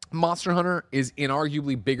 Yes. Monster Hunter is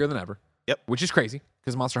inarguably bigger than ever. Yep. Which is crazy,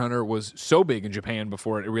 because Monster Hunter was so big in Japan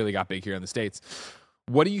before it really got big here in the States.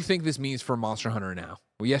 What do you think this means for Monster Hunter now?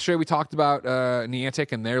 Well, yesterday we talked about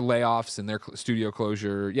Niantic and their layoffs and their studio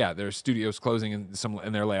closure. Yeah, their studios closing and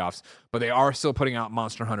their layoffs, but they are still putting out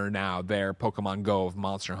Monster Hunter now. Their Pokemon Go of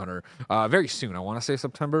Monster Hunter very soon. I want to say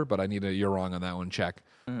September, but I need you're wrong on that one. Check.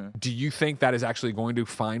 Mm-hmm. Do you think that is actually going to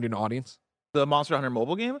find an audience? The Monster Hunter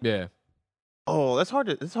mobile game? Yeah. Oh, that's hard.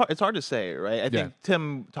 It's hard to say, right? I think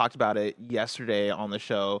Tim talked about it yesterday on the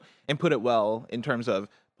show and put it well in terms of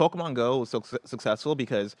Pokemon Go was so successful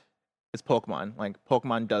because it's Pokemon. Like,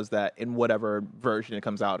 Pokemon does that in whatever version it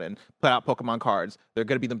comes out in. Put out Pokemon cards. They're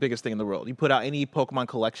going to be the biggest thing in the world. You put out any Pokemon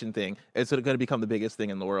collection thing, it's going to become the biggest thing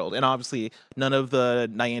in the world. And obviously, none of the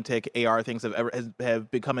Niantic AR things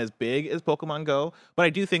have become as big as Pokemon Go. But I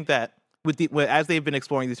do think that as they've been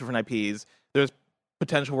exploring these different IPs, there's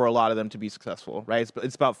potential for a lot of them to be successful, right?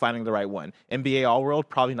 It's about finding the right one. NBA All World,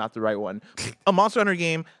 probably not the right one. A Monster Hunter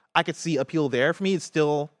game, I could see appeal there. For me, it's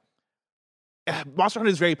still... Monster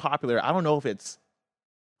Hunter is very popular. I don't know if it's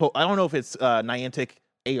Niantic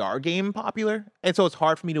AR game popular, and so it's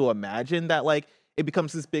hard for me to imagine that it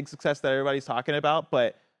becomes this big success that everybody's talking about.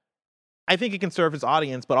 But I think it can serve its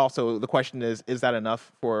audience. But also the question is that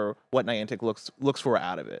enough for what Niantic looks for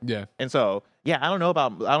out of it? Yeah. And so I don't know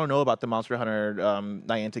about the Monster Hunter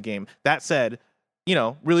Niantic game. That said,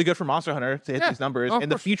 really good for Monster Hunter to hit these numbers,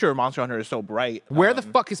 and the future of Monster Hunter is so bright. Where the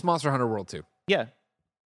fuck is Monster Hunter World 2? Yeah.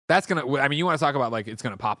 That's you want to talk about it's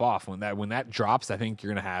gonna pop off when that drops. I think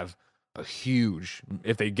you're gonna have a huge,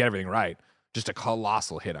 if they get everything right, just a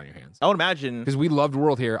colossal hit on your hands. I would imagine, because we loved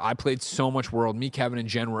World here. I played so much World. Me, Kevin, and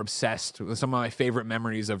Jen were obsessed. Some of my favorite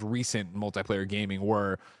memories of recent multiplayer gaming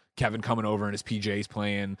were Kevin coming over in his PJs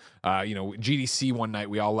playing. GDC one night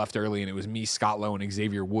we all left early and it was me, Scott Lowe, and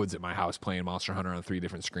Xavier Woods at my house playing Monster Hunter on 3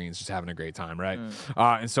 different screens, just having a great time, right?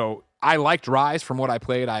 And so I liked Rise from what I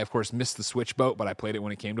played. I, of course, missed the Switch boat, but I played it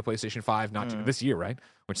when it came to PlayStation 5, not this year, right?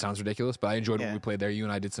 Which sounds ridiculous, but I enjoyed what we played there. You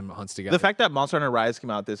and I did some hunts together. The fact that Monster Hunter Rise came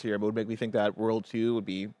out this year would make me think that World 2 would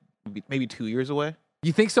be maybe 2 years away.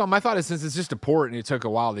 You think so? My thought is since it's just a port and it took a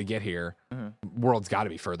while to get here, World's got to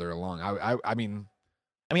be further along. I mean,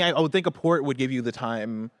 I would think a port would give you the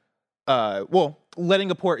time.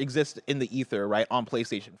 Letting a port exist in the ether, right, on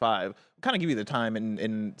PlayStation 5, kind of give you the time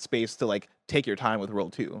and space to like take your time with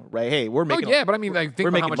World 2, right? Hey, we're making. Oh yeah, but I mean, like, think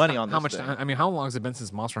we're about making money on this. How much time? I mean, how long has it been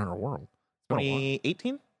since Monster Hunter World?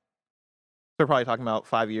 2018. They're probably talking about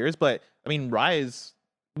 5 years, but I mean, Rise.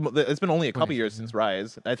 It's been only a couple years since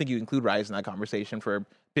Rise. I think you include Rise in that conversation for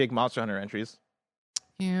big Monster Hunter entries.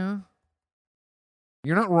 Yeah.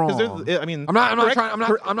 You're not wrong. I mean, I'm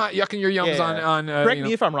not yucking your yums on. Correct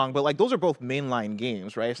me if I'm wrong, but like those are both mainline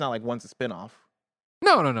games, right? It's not like one's a spinoff.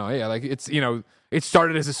 No. Yeah, like it's it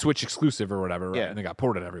started as a Switch exclusive or whatever, right? Yeah. And they got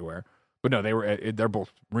ported everywhere. But no, they're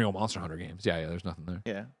both real Monster Hunter games. Yeah, there's nothing there.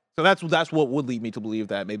 Yeah. So that's what would lead me to believe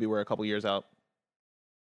that maybe we're a couple years out.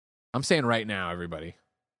 I'm saying right now, everybody,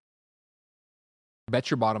 bet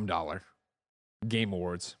your bottom dollar. Game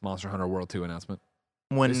Awards, Monster Hunter World 2 announcement.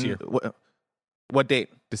 This year. What date?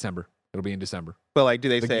 December. It'll be in December. But like, do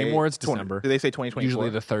they the say Game Awards? December. Do they say 2024? Usually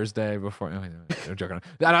the Thursday before. I'm joking.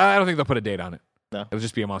 I don't think they'll put a date on it. No, it'll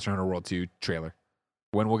just be a Monster Hunter World 2 trailer.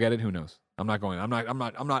 When we'll get it, who knows? I'm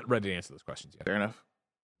not ready to answer those questions yet. Fair enough.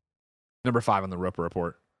 Number 5 on the Roper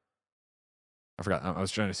Report. I forgot. I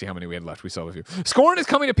was trying to see how many we had left. We still have a few. Scorn is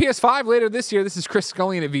coming to PS5 later this year. This is Chris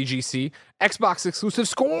Scullion at VGC. Xbox exclusive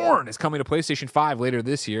Scorn is coming to PlayStation 5 later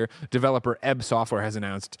this year. Developer Ebb Software has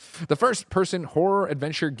announced. The first-person horror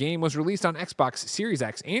adventure game was released on Xbox Series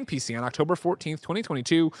X and PC on October 14th,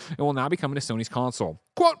 2022, and will now be coming to Sony's console.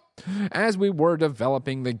 Quote, as we were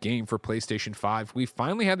developing the game for PlayStation 5, we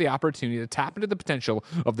finally had the opportunity to tap into the potential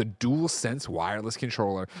of the DualSense wireless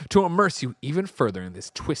controller to immerse you even further in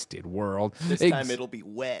this twisted world. This time it'll be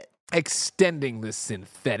wet. Extending the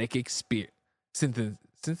synthetic experience.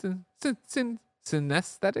 Synesthetic?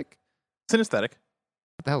 Synesthetic.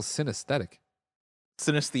 What the hell's synesthetic?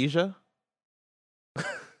 Synesthesia?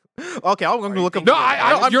 Okay, I'm going to look up.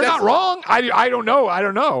 No, you're not wrong. I don't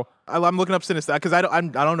know. I'm looking up synesthetic because I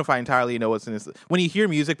don't know if I entirely know what synesthetic. When you hear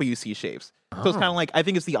music but you see shapes, so it's kind of like I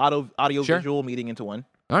think it's the audio visual meeting into one.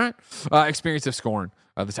 All right. Experience of Scorn,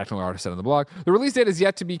 the technical artist said on the blog. The release date is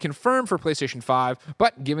yet to be confirmed for PlayStation 5,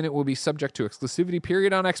 but given it will be subject to exclusivity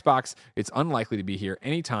period on Xbox, it's unlikely to be here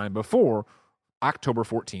anytime before October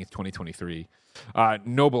 14th, 2023.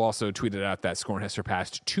 Noble also tweeted out that Scorn has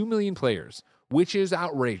surpassed 2 million players, which is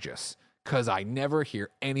outrageous because I never hear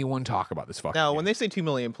anyone talk about this fucking game. When they say 2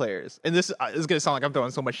 million players, and this is going to sound like I'm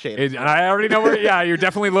throwing so much shade. And I already know where, you're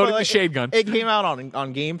definitely loading the shade gun. It came out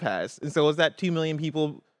on Game Pass, and so was that 2 million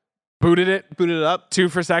people booted it up 2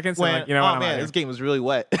 for seconds? When, this game was really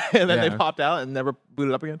wet. And then they popped out and never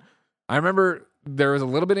booted up again. I remember there was a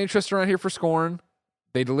little bit of interest around here for Scorn.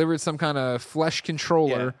 They delivered some kind of flesh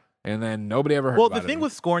controller. Yeah. And then nobody ever heard about it. Well, the thing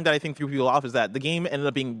with Scorn that I think threw people off is that the game ended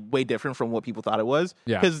up being way different from what people thought it was.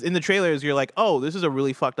 Yeah. Because in the trailers, you're like, oh, this is a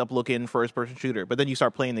really fucked up looking first-person shooter. But then you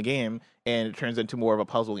start playing the game, and it turns into more of a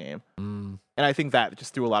puzzle game. And I think that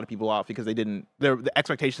just threw a lot of people off because the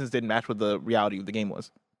expectations didn't match what the reality of the game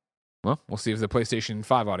was. Well, we'll see if the PlayStation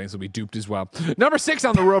 5 audience will be duped as well. Number 6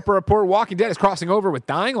 on the Roper Report, Walking Dead is crossing over with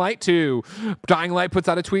Dying Light 2. Dying Light puts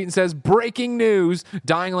out a tweet and says, breaking news,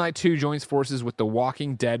 Dying Light 2 joins forces with The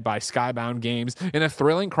Walking Dead by Skybound Games in a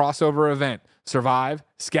thrilling crossover event. Survive,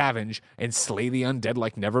 scavenge, and slay the undead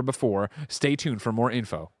like never before. Stay tuned for more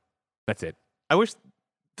info. That's it. I wish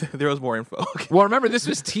there was more info. Well, remember, this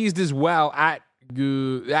was teased as well at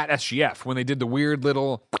SGF when they did the weird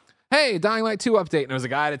little... hey, Dying Light 2 update. And there was a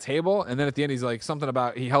guy at a table, and then at the end, he's like something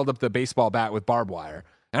about he held up the baseball bat with barbed wire.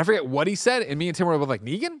 And I forget what he said, and me and Tim were both like,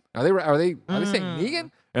 Negan? Are they saying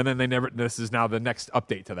Negan? And then this is now the next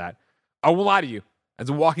update to that. I won't lie to you. As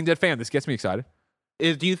a Walking Dead fan, this gets me excited.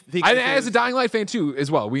 Do you think as a Dying Light fan too, as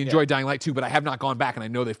well. We enjoy Dying Light 2, but I have not gone back, and I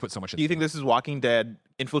know they've put so much in. Do you think this is Walking Dead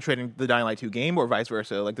infiltrating the Dying Light 2 game, or vice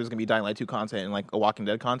versa? Like, there's going to be Dying Light 2 content and like a Walking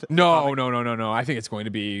Dead content? No. I think it's going to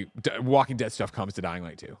be Walking Dead stuff comes to Dying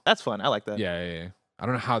Light 2. That's fun. I like that. Yeah. I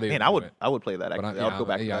don't know how they. Man, I would play that. Actually, I'll go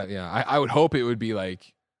back to that. Yeah. I would hope it would be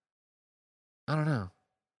like, I don't know.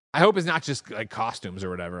 I hope it's not just like costumes or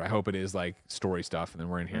whatever. I hope it is like story stuff, and then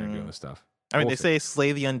we're in here and doing this stuff. I mean, they say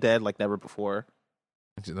slay the undead like never before.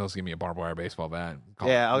 They'll just give me a barbed wire baseball bat.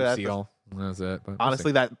 Seal. That's it. But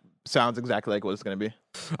honestly, that sounds exactly like what it's going to be.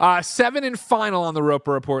 7 and final on the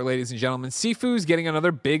Roper Report, ladies and gentlemen. Sifu's getting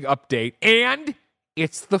another big update, and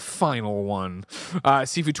it's the final one.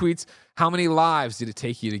 Sifu tweets, how many lives did it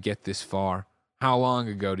take you to get this far? How long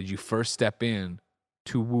ago did you first step in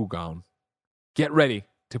to Wukong? Get ready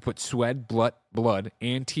to put sweat, blood,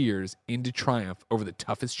 and tears into triumph over the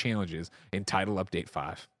toughest challenges in Title Update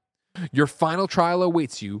 5. Your final trial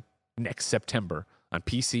awaits you next September on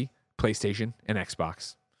PC, PlayStation, and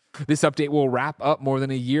Xbox. This update will wrap up more than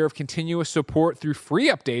a year of continuous support through free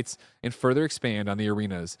updates and further expand on the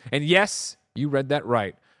arenas. And yes, you read that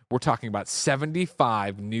right. We're talking about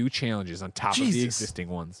 75 new challenges on top of the existing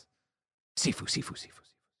ones. Sifu.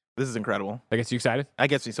 This is incredible. That gets you excited? That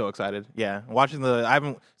gets me so excited. Yeah, I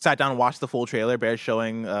haven't sat down and watched the full trailer, bare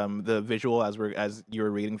showing the visual as you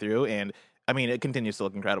were reading through, and I mean, it continues to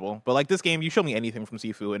look incredible. But like this game, you show me anything from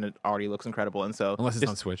Sifu, and it already looks incredible. And so unless it's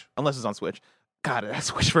on Switch. God, that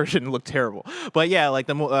Switch version looked terrible. But yeah, like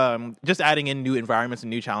just adding in new environments and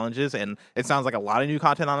new challenges, and it sounds like a lot of new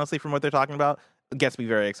content, honestly, from what they're talking about. It gets me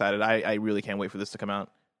very excited. I really can't wait for this to come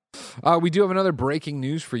out. We do have another breaking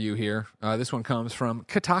news for you here. This one comes from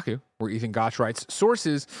Kotaku, where Ethan Gotch writes,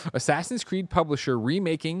 sources, Assassin's Creed publisher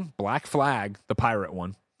remaking Black Flag, the pirate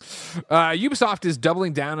one. Ubisoft is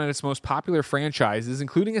doubling down on its most popular franchises,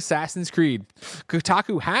 including Assassin's Creed.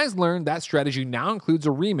 Kotaku has learned that strategy now includes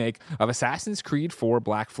a remake of Assassin's Creed 4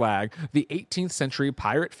 Black Flag, the 18th century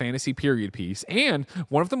pirate fantasy period piece, and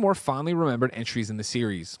one of the more fondly remembered entries in the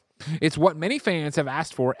series. It's what many fans have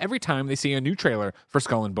asked for every time they see a new trailer for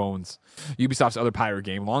Skull and Bones, Ubisoft's other pirate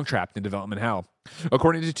game long trapped in development hell.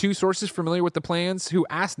 According to two sources familiar with the plans who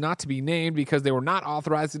asked not to be named because they were not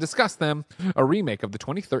authorized to discuss them, a remake of the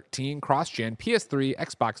 2013 cross-gen PS3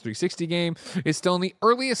 Xbox 360 game is still in the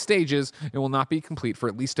earliest stages and will not be complete for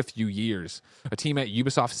at least a few years. A team at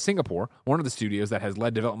Ubisoft Singapore, one of the studios that has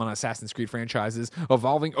led development on Assassin's Creed franchises,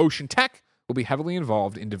 Evolving Ocean Tech, will be heavily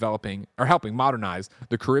involved in developing or helping modernize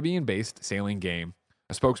the Caribbean-based sailing game.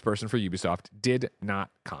 A spokesperson for Ubisoft did not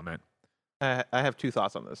comment. I have two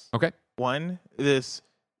thoughts on this. Okay. One, this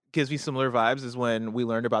gives me similar vibes as when we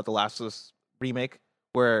learned about the Last of Us remake,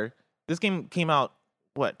 where this game came out,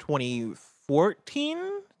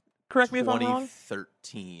 2014? Correct me if I'm wrong.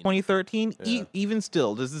 2013. Yeah. Even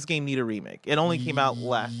still, does this game need a remake? It only came out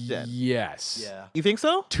last gen. Yes. Yeah. You think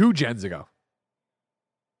so? 2 gens ago.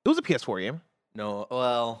 It was a PS4 game. No,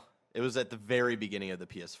 well, it was at the very beginning of the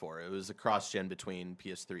PS4. It was a cross-gen between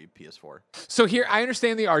PS3 and PS4. So here, I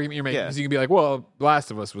understand the argument you're making, because you can be like, well, Last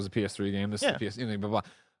of Us was a PS3 game. This is a PS, blah, blah,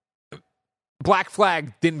 blah. Black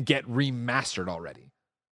Flag didn't get remastered already.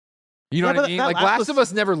 You know what I mean? Like, Last of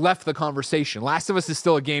Us never left the conversation. Last of Us is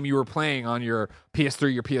still a game you were playing on your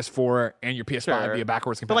PS3, your PS4, and your PS5 via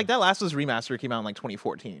backwards compatible. But like that Last of Us remaster came out in like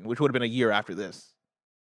 2014, which would have been a year after this.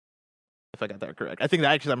 If I got that correct. I think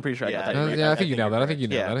that actually, I'm pretty sure I got that right. Yeah, I think you know that. I think you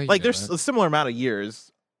know that. Like, there's a similar amount of years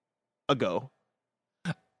ago.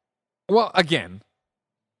 Well, again,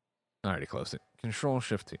 I already closed it. Control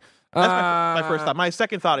Shift T. That's my first thought. My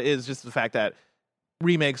second thought is just the fact that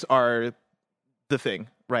remakes are the thing,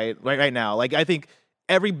 right? Right now. Like, I think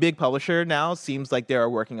every big publisher now seems like they are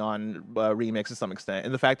working on remakes to some extent.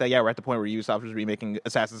 And the fact that, we're at the point where Ubisoft is remaking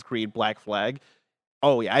Assassin's Creed Black Flag.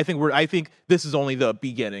 Oh, yeah. I think this is only the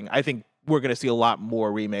beginning. I think we're going to see a lot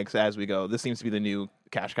more remakes as we go. This seems to be the new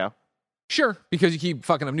cash cow. Sure, because you keep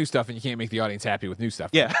fucking up new stuff and you can't make the audience happy with new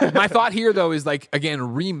stuff. Yeah. My thought here, though, is like,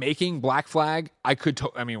 again, remaking Black Flag,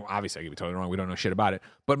 obviously I could be totally wrong. We don't know shit about it.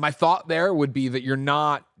 But my thought there would be that you're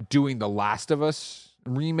not doing the Last of Us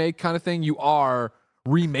remake kind of thing. You are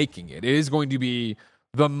remaking it. It is going to be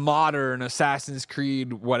the modern Assassin's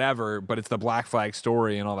Creed whatever, but it's the Black Flag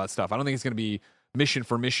story and all that stuff. I don't think it's going to be mission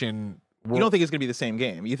for mission. You don't think it's going to be the same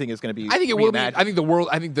game? You think it's going to be? I think it will be. I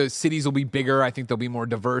think the cities will be bigger. I think they'll be more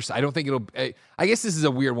diverse. I don't think it'll. I guess this is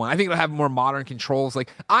a weird one. I think it'll have more modern controls.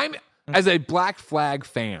 Like, as a Black Flag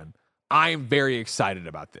fan, I'm very excited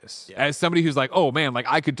about this. Yeah. As somebody who's like, oh man, like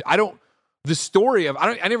I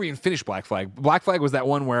never even finished Black Flag. Black Flag was that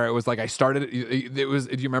one where it was like I started it. It was.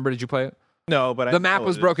 Do you remember? Did you play it? No, but the map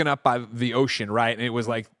was broken up by the ocean, right? And it was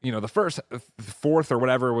like, the first, fourth or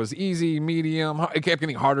whatever was easy, medium. It kept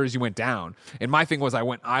getting harder as you went down. And my thing was I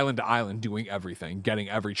went island to island doing everything, getting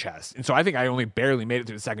every chest. And so I think I only barely made it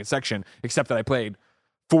through the second section, except that I played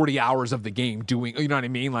 40 hours of the game doing, you know what I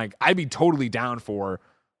mean? Like, I'd be totally down for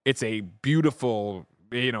it's a beautiful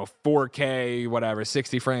 4K, whatever,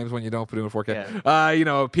 60 frames when you don't put it in 4K.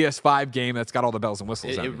 A PS5 game that's got all the bells and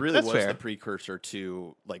whistles. It really was the precursor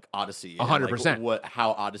to like Odyssey. 100%.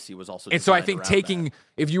 How Odyssey was also. And so I think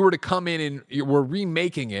if you were to come in and we're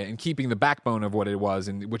remaking it and keeping the backbone of what it was,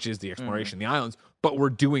 and which is the exploration, the islands, but we're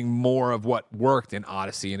doing more of what worked in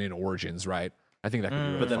Odyssey and in Origins, right? I think that could be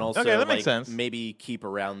really But then fun. also, that makes sense. Maybe keep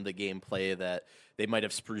around the gameplay that they might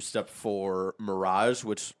have spruced up for Mirage,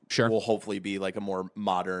 which will hopefully be like a more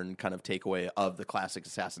modern kind of takeaway of the classic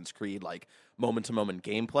Assassin's Creed, like moment-to-moment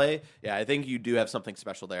gameplay. Yeah, I think you do have something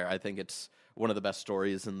special there. I think it's one of the best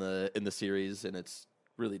stories in the series, and it's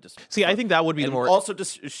really just fun. I think that would be the more also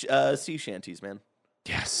just sea shanties, man.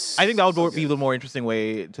 Yes, I think that would be the more interesting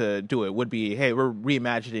way to do it. Would be, hey, we're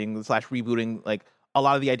reimagining / rebooting like a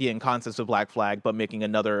lot of the idea and concepts of Black Flag, but making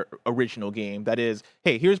another original game that is,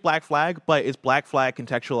 hey, here's Black Flag, but it's Black Flag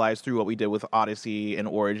contextualized through what we did with Odyssey and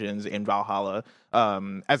Origins and Valhalla,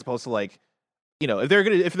 as opposed to like, if they're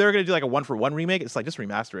gonna do like a 1-for-1 remake, it's like just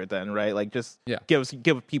remaster it then, right? Like just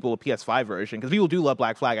give people a PS5 version, because people do love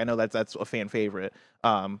Black Flag. I know that's a fan favorite.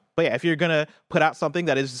 But yeah, if you're gonna put out something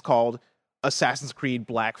that is just called Assassin's Creed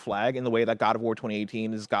Black Flag in the way that God of War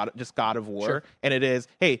 2018 is God of War, and it is,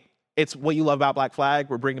 hey, it's what you love about Black Flag.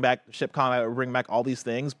 We're bringing back ship combat. We're bringing back all these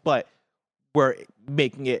things, but we're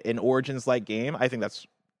making it an Origins-like game. I think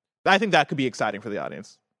that could be exciting for the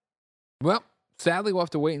audience. Well, sadly, we'll have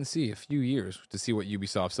to wait and see a few years to see what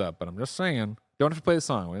Ubisoft's up. But I'm just saying, don't have to play the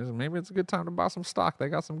song. Maybe it's a good time to buy some stock. They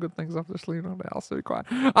got some good things up their sleeve. I'll stay quiet.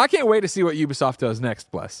 I can't wait to see what Ubisoft does next,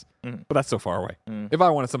 Bless. But that's so far away. If I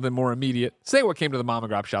wanted something more immediate, say what came to the mom and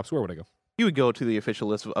grab shops, where would I go? You would go to the official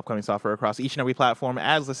list of upcoming software across each and every platform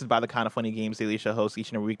as listed by the Kind of Funny Games Daily Show hosts each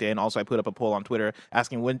and every weekday. And also I put up a poll on Twitter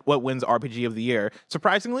asking what wins RPG of the year.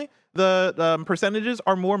 Surprisingly, the percentages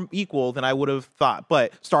are more equal than I would have thought.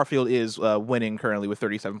 But Starfield is winning currently with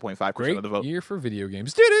 37.5% of the vote. Great year for video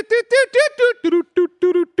games.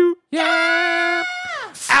 Yeah!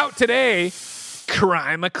 Out today.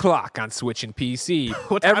 Crime O'Clock on Switch and PC.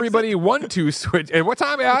 Everybody 1-2 Switch. What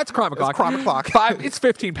time? Yeah, it's Crime O'Clock. It's Crime O'Clock. It's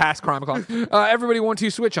 15 past Crime O'Clock. Everybody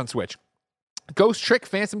 1-2 Switch on Switch. Ghost Trick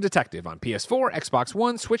Phantom Detective on PS4, Xbox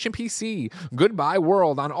One, Switch, and PC. Goodbye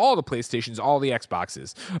World on all the PlayStations, all the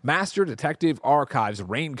Xboxes. Master Detective Archives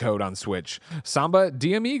Raincoat on Switch. Samba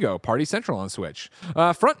de Amigo Party Central on Switch.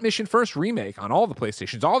 Front Mission First Remake on all the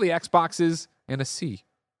PlayStations, all the Xboxes, and a C.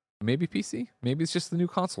 Maybe PC. Maybe it's just the new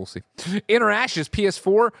console. See, Inner Ashes,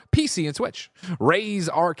 PS4, PC, and Switch. Ray's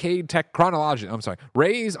Arcade Chronology,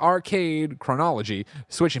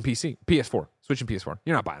 Switch and PC, PS4, Switch and PS4.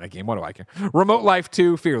 You're not buying that game. What do I care? Remote Life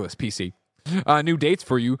 2, Fearless, PC. New dates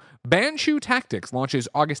for you. Banshu Tactics launches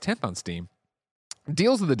August 10th on Steam.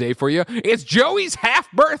 Deals of the day for you. It's Joey's half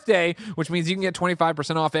birthday, which means you can get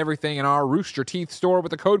 25% off everything in our Rooster Teeth store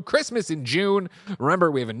with the code Christmas in June.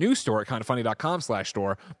 Remember, we have a new store at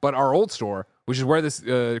kindoffunny.com/store, but our old store, which is where this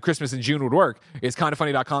Christmas in June would work, is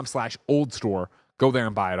kindoffunny.com/old store. Go there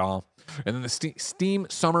and buy it all. And then the Steam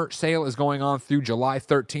Summer Sale is going on through July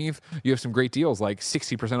 13th. You have some great deals like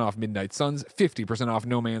 60% off Midnight Suns, 50% off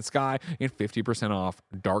No Man's Sky, and 50% off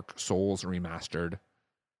Dark Souls Remastered.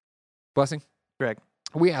 Blessing? Greg.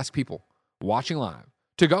 We ask people watching live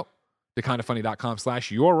to go to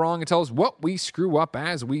kindoffunny.com/you're wrong and tell us what we screw up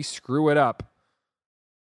as we screw it up.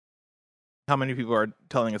 How many people are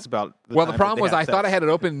telling us about the problem was I thought I had it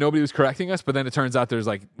open and nobody was correcting us, but then it turns out there's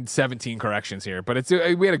like 17 corrections here. But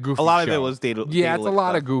we had a goofy show. A lot of it was data. Yeah, it's a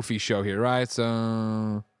lot of goofy show here, right?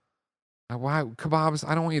 So why Kebabs,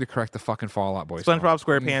 I don't want you to correct the fucking Fallout Boy. SpongeBob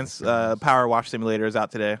SquarePants Power Wash Simulator is out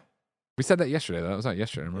today. We said that yesterday. That was out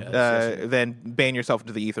yesterday. Remember? Then ban yourself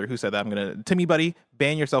into the ether. Who said that? Timmy Buddy,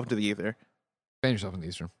 ban yourself into the ether. Ban yourself into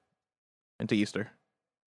Easter. Into Easter.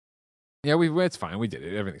 Yeah, it's fine. We did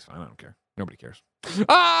it. Everything's fine. I don't care. Nobody cares.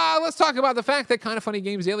 Let's talk about the fact that Kind of Funny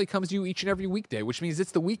Games Daily comes to you each and every weekday, which means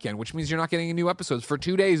it's the weekend, which means you're not getting new episodes for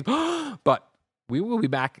 2 days. But we will be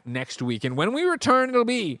back next week. And when we return, it'll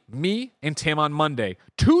be me and Tim on Monday.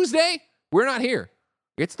 Tuesday, we're not here.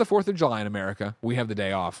 It's the 4th of July in America. We have the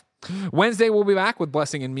day off. Wednesday, we'll be back with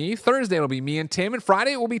Blessing and me. Thursday, it'll be me and Tim. And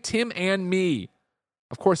Friday, it will be Tim and me.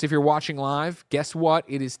 Of course, if you're watching live, guess what?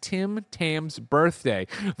 It is Tim Tam's birthday.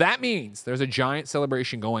 That means there's a giant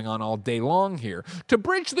celebration going on all day long here. To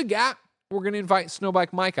bridge the gap, we're going to invite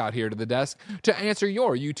Snowbike Mike out here to the desk to answer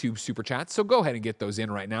your YouTube super chats. So go ahead and get those in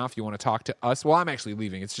right now if you want to talk to us. Well, I'm actually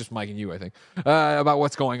leaving. It's just Mike and you, I think, about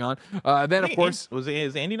what's going on. Then, of course...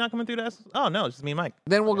 Is Andy not coming through to us? Oh, no, it's just me and Mike.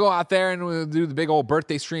 Then we'll go out there and we'll do the big old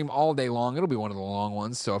birthday stream all day long. It'll be one of the long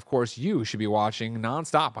ones. So, of course, you should be watching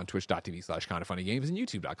nonstop on twitch.tv/kindafunnygames and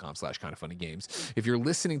youtube.com/kindafunnygames. If you're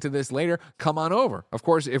listening to this later, come on over. Of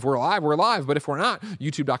course, if we're live, we're live. But if we're not,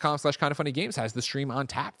 youtube.com/kindafunnygames has the stream on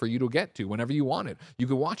tap for you to get to whenever you want it. You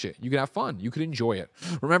can watch it. You can have fun. You can enjoy it.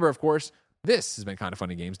 Remember, of course, this has been Kinda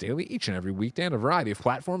Funny Games Daily, each and every weekday on a variety of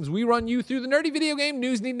platforms. We run you through the nerdy video game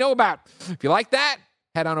news you need to know about. If you like that,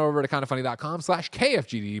 head on over to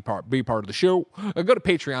kindafunny.com/KFGD, be part of the show. Go to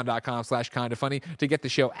patreon.com/kindafunny to get the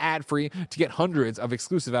show ad-free, to get hundreds of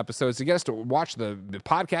exclusive episodes, to get us to watch the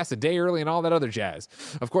podcast a day early and all that other jazz.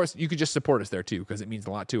 Of course, you could just support us there too, because it means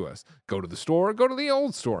a lot to us. Go to the store, go to the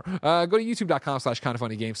old store. Go to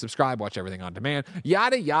youtube.com/kindafunnygames, subscribe, watch everything on demand,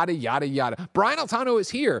 yada, yada, yada, yada. Brian Altano is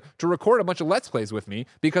here to record a bunch of Let's Plays with me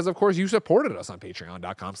because, of course, you supported us on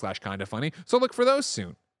patreon.com/kindafunny, so look for those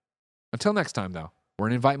soon. Until next time, though. We're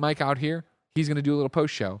going to invite Mike out here. He's going to do a little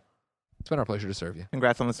post show. It's been our pleasure to serve you.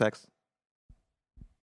 Congrats on the sex.